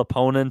scheduled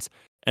opponents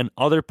and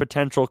other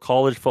potential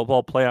college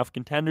football playoff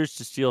contenders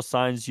to steal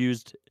signs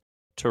used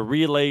to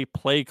relay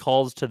play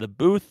calls to the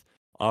booth,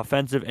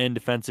 offensive and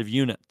defensive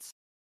units.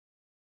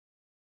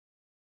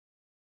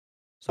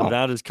 So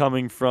that is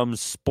coming from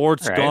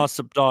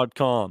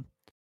sportsgossip.com.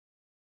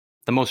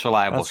 The most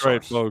reliable That's source.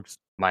 Right, folks.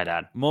 My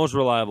dad. Most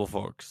reliable,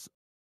 folks.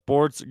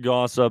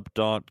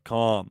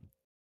 Sportsgossip.com.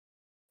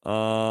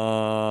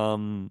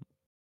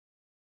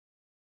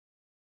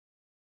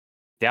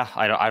 Yeah,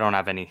 I don't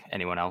have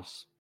anyone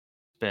else.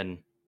 It's been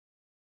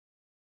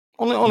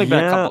only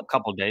been a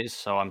couple days,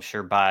 so I'm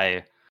sure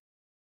by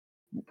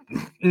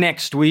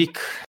next week,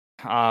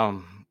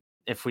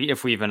 if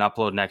we even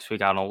upload next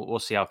week, I don't know. We'll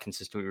see how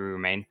consistent we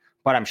remain.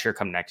 But I'm sure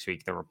come next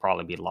week there will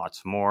probably be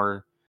lots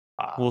more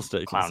we'll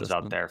stay clowns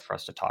consistent out there for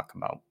us to talk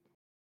about.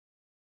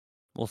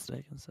 We'll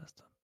stay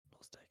consistent.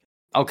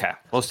 Okay,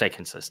 we'll stay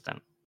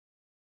consistent.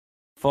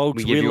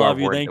 Folks, we love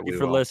you. Thank you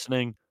for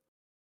listening.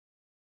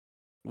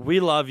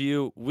 We love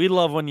you. We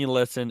love when you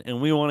listen, and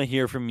we want to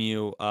hear from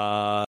you.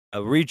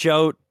 Reach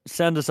out,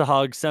 send us a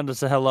hug, send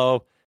us a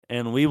hello,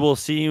 and we will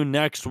see you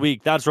next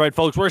week. That's right,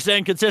 folks. We're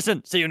staying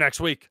consistent. See you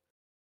next week.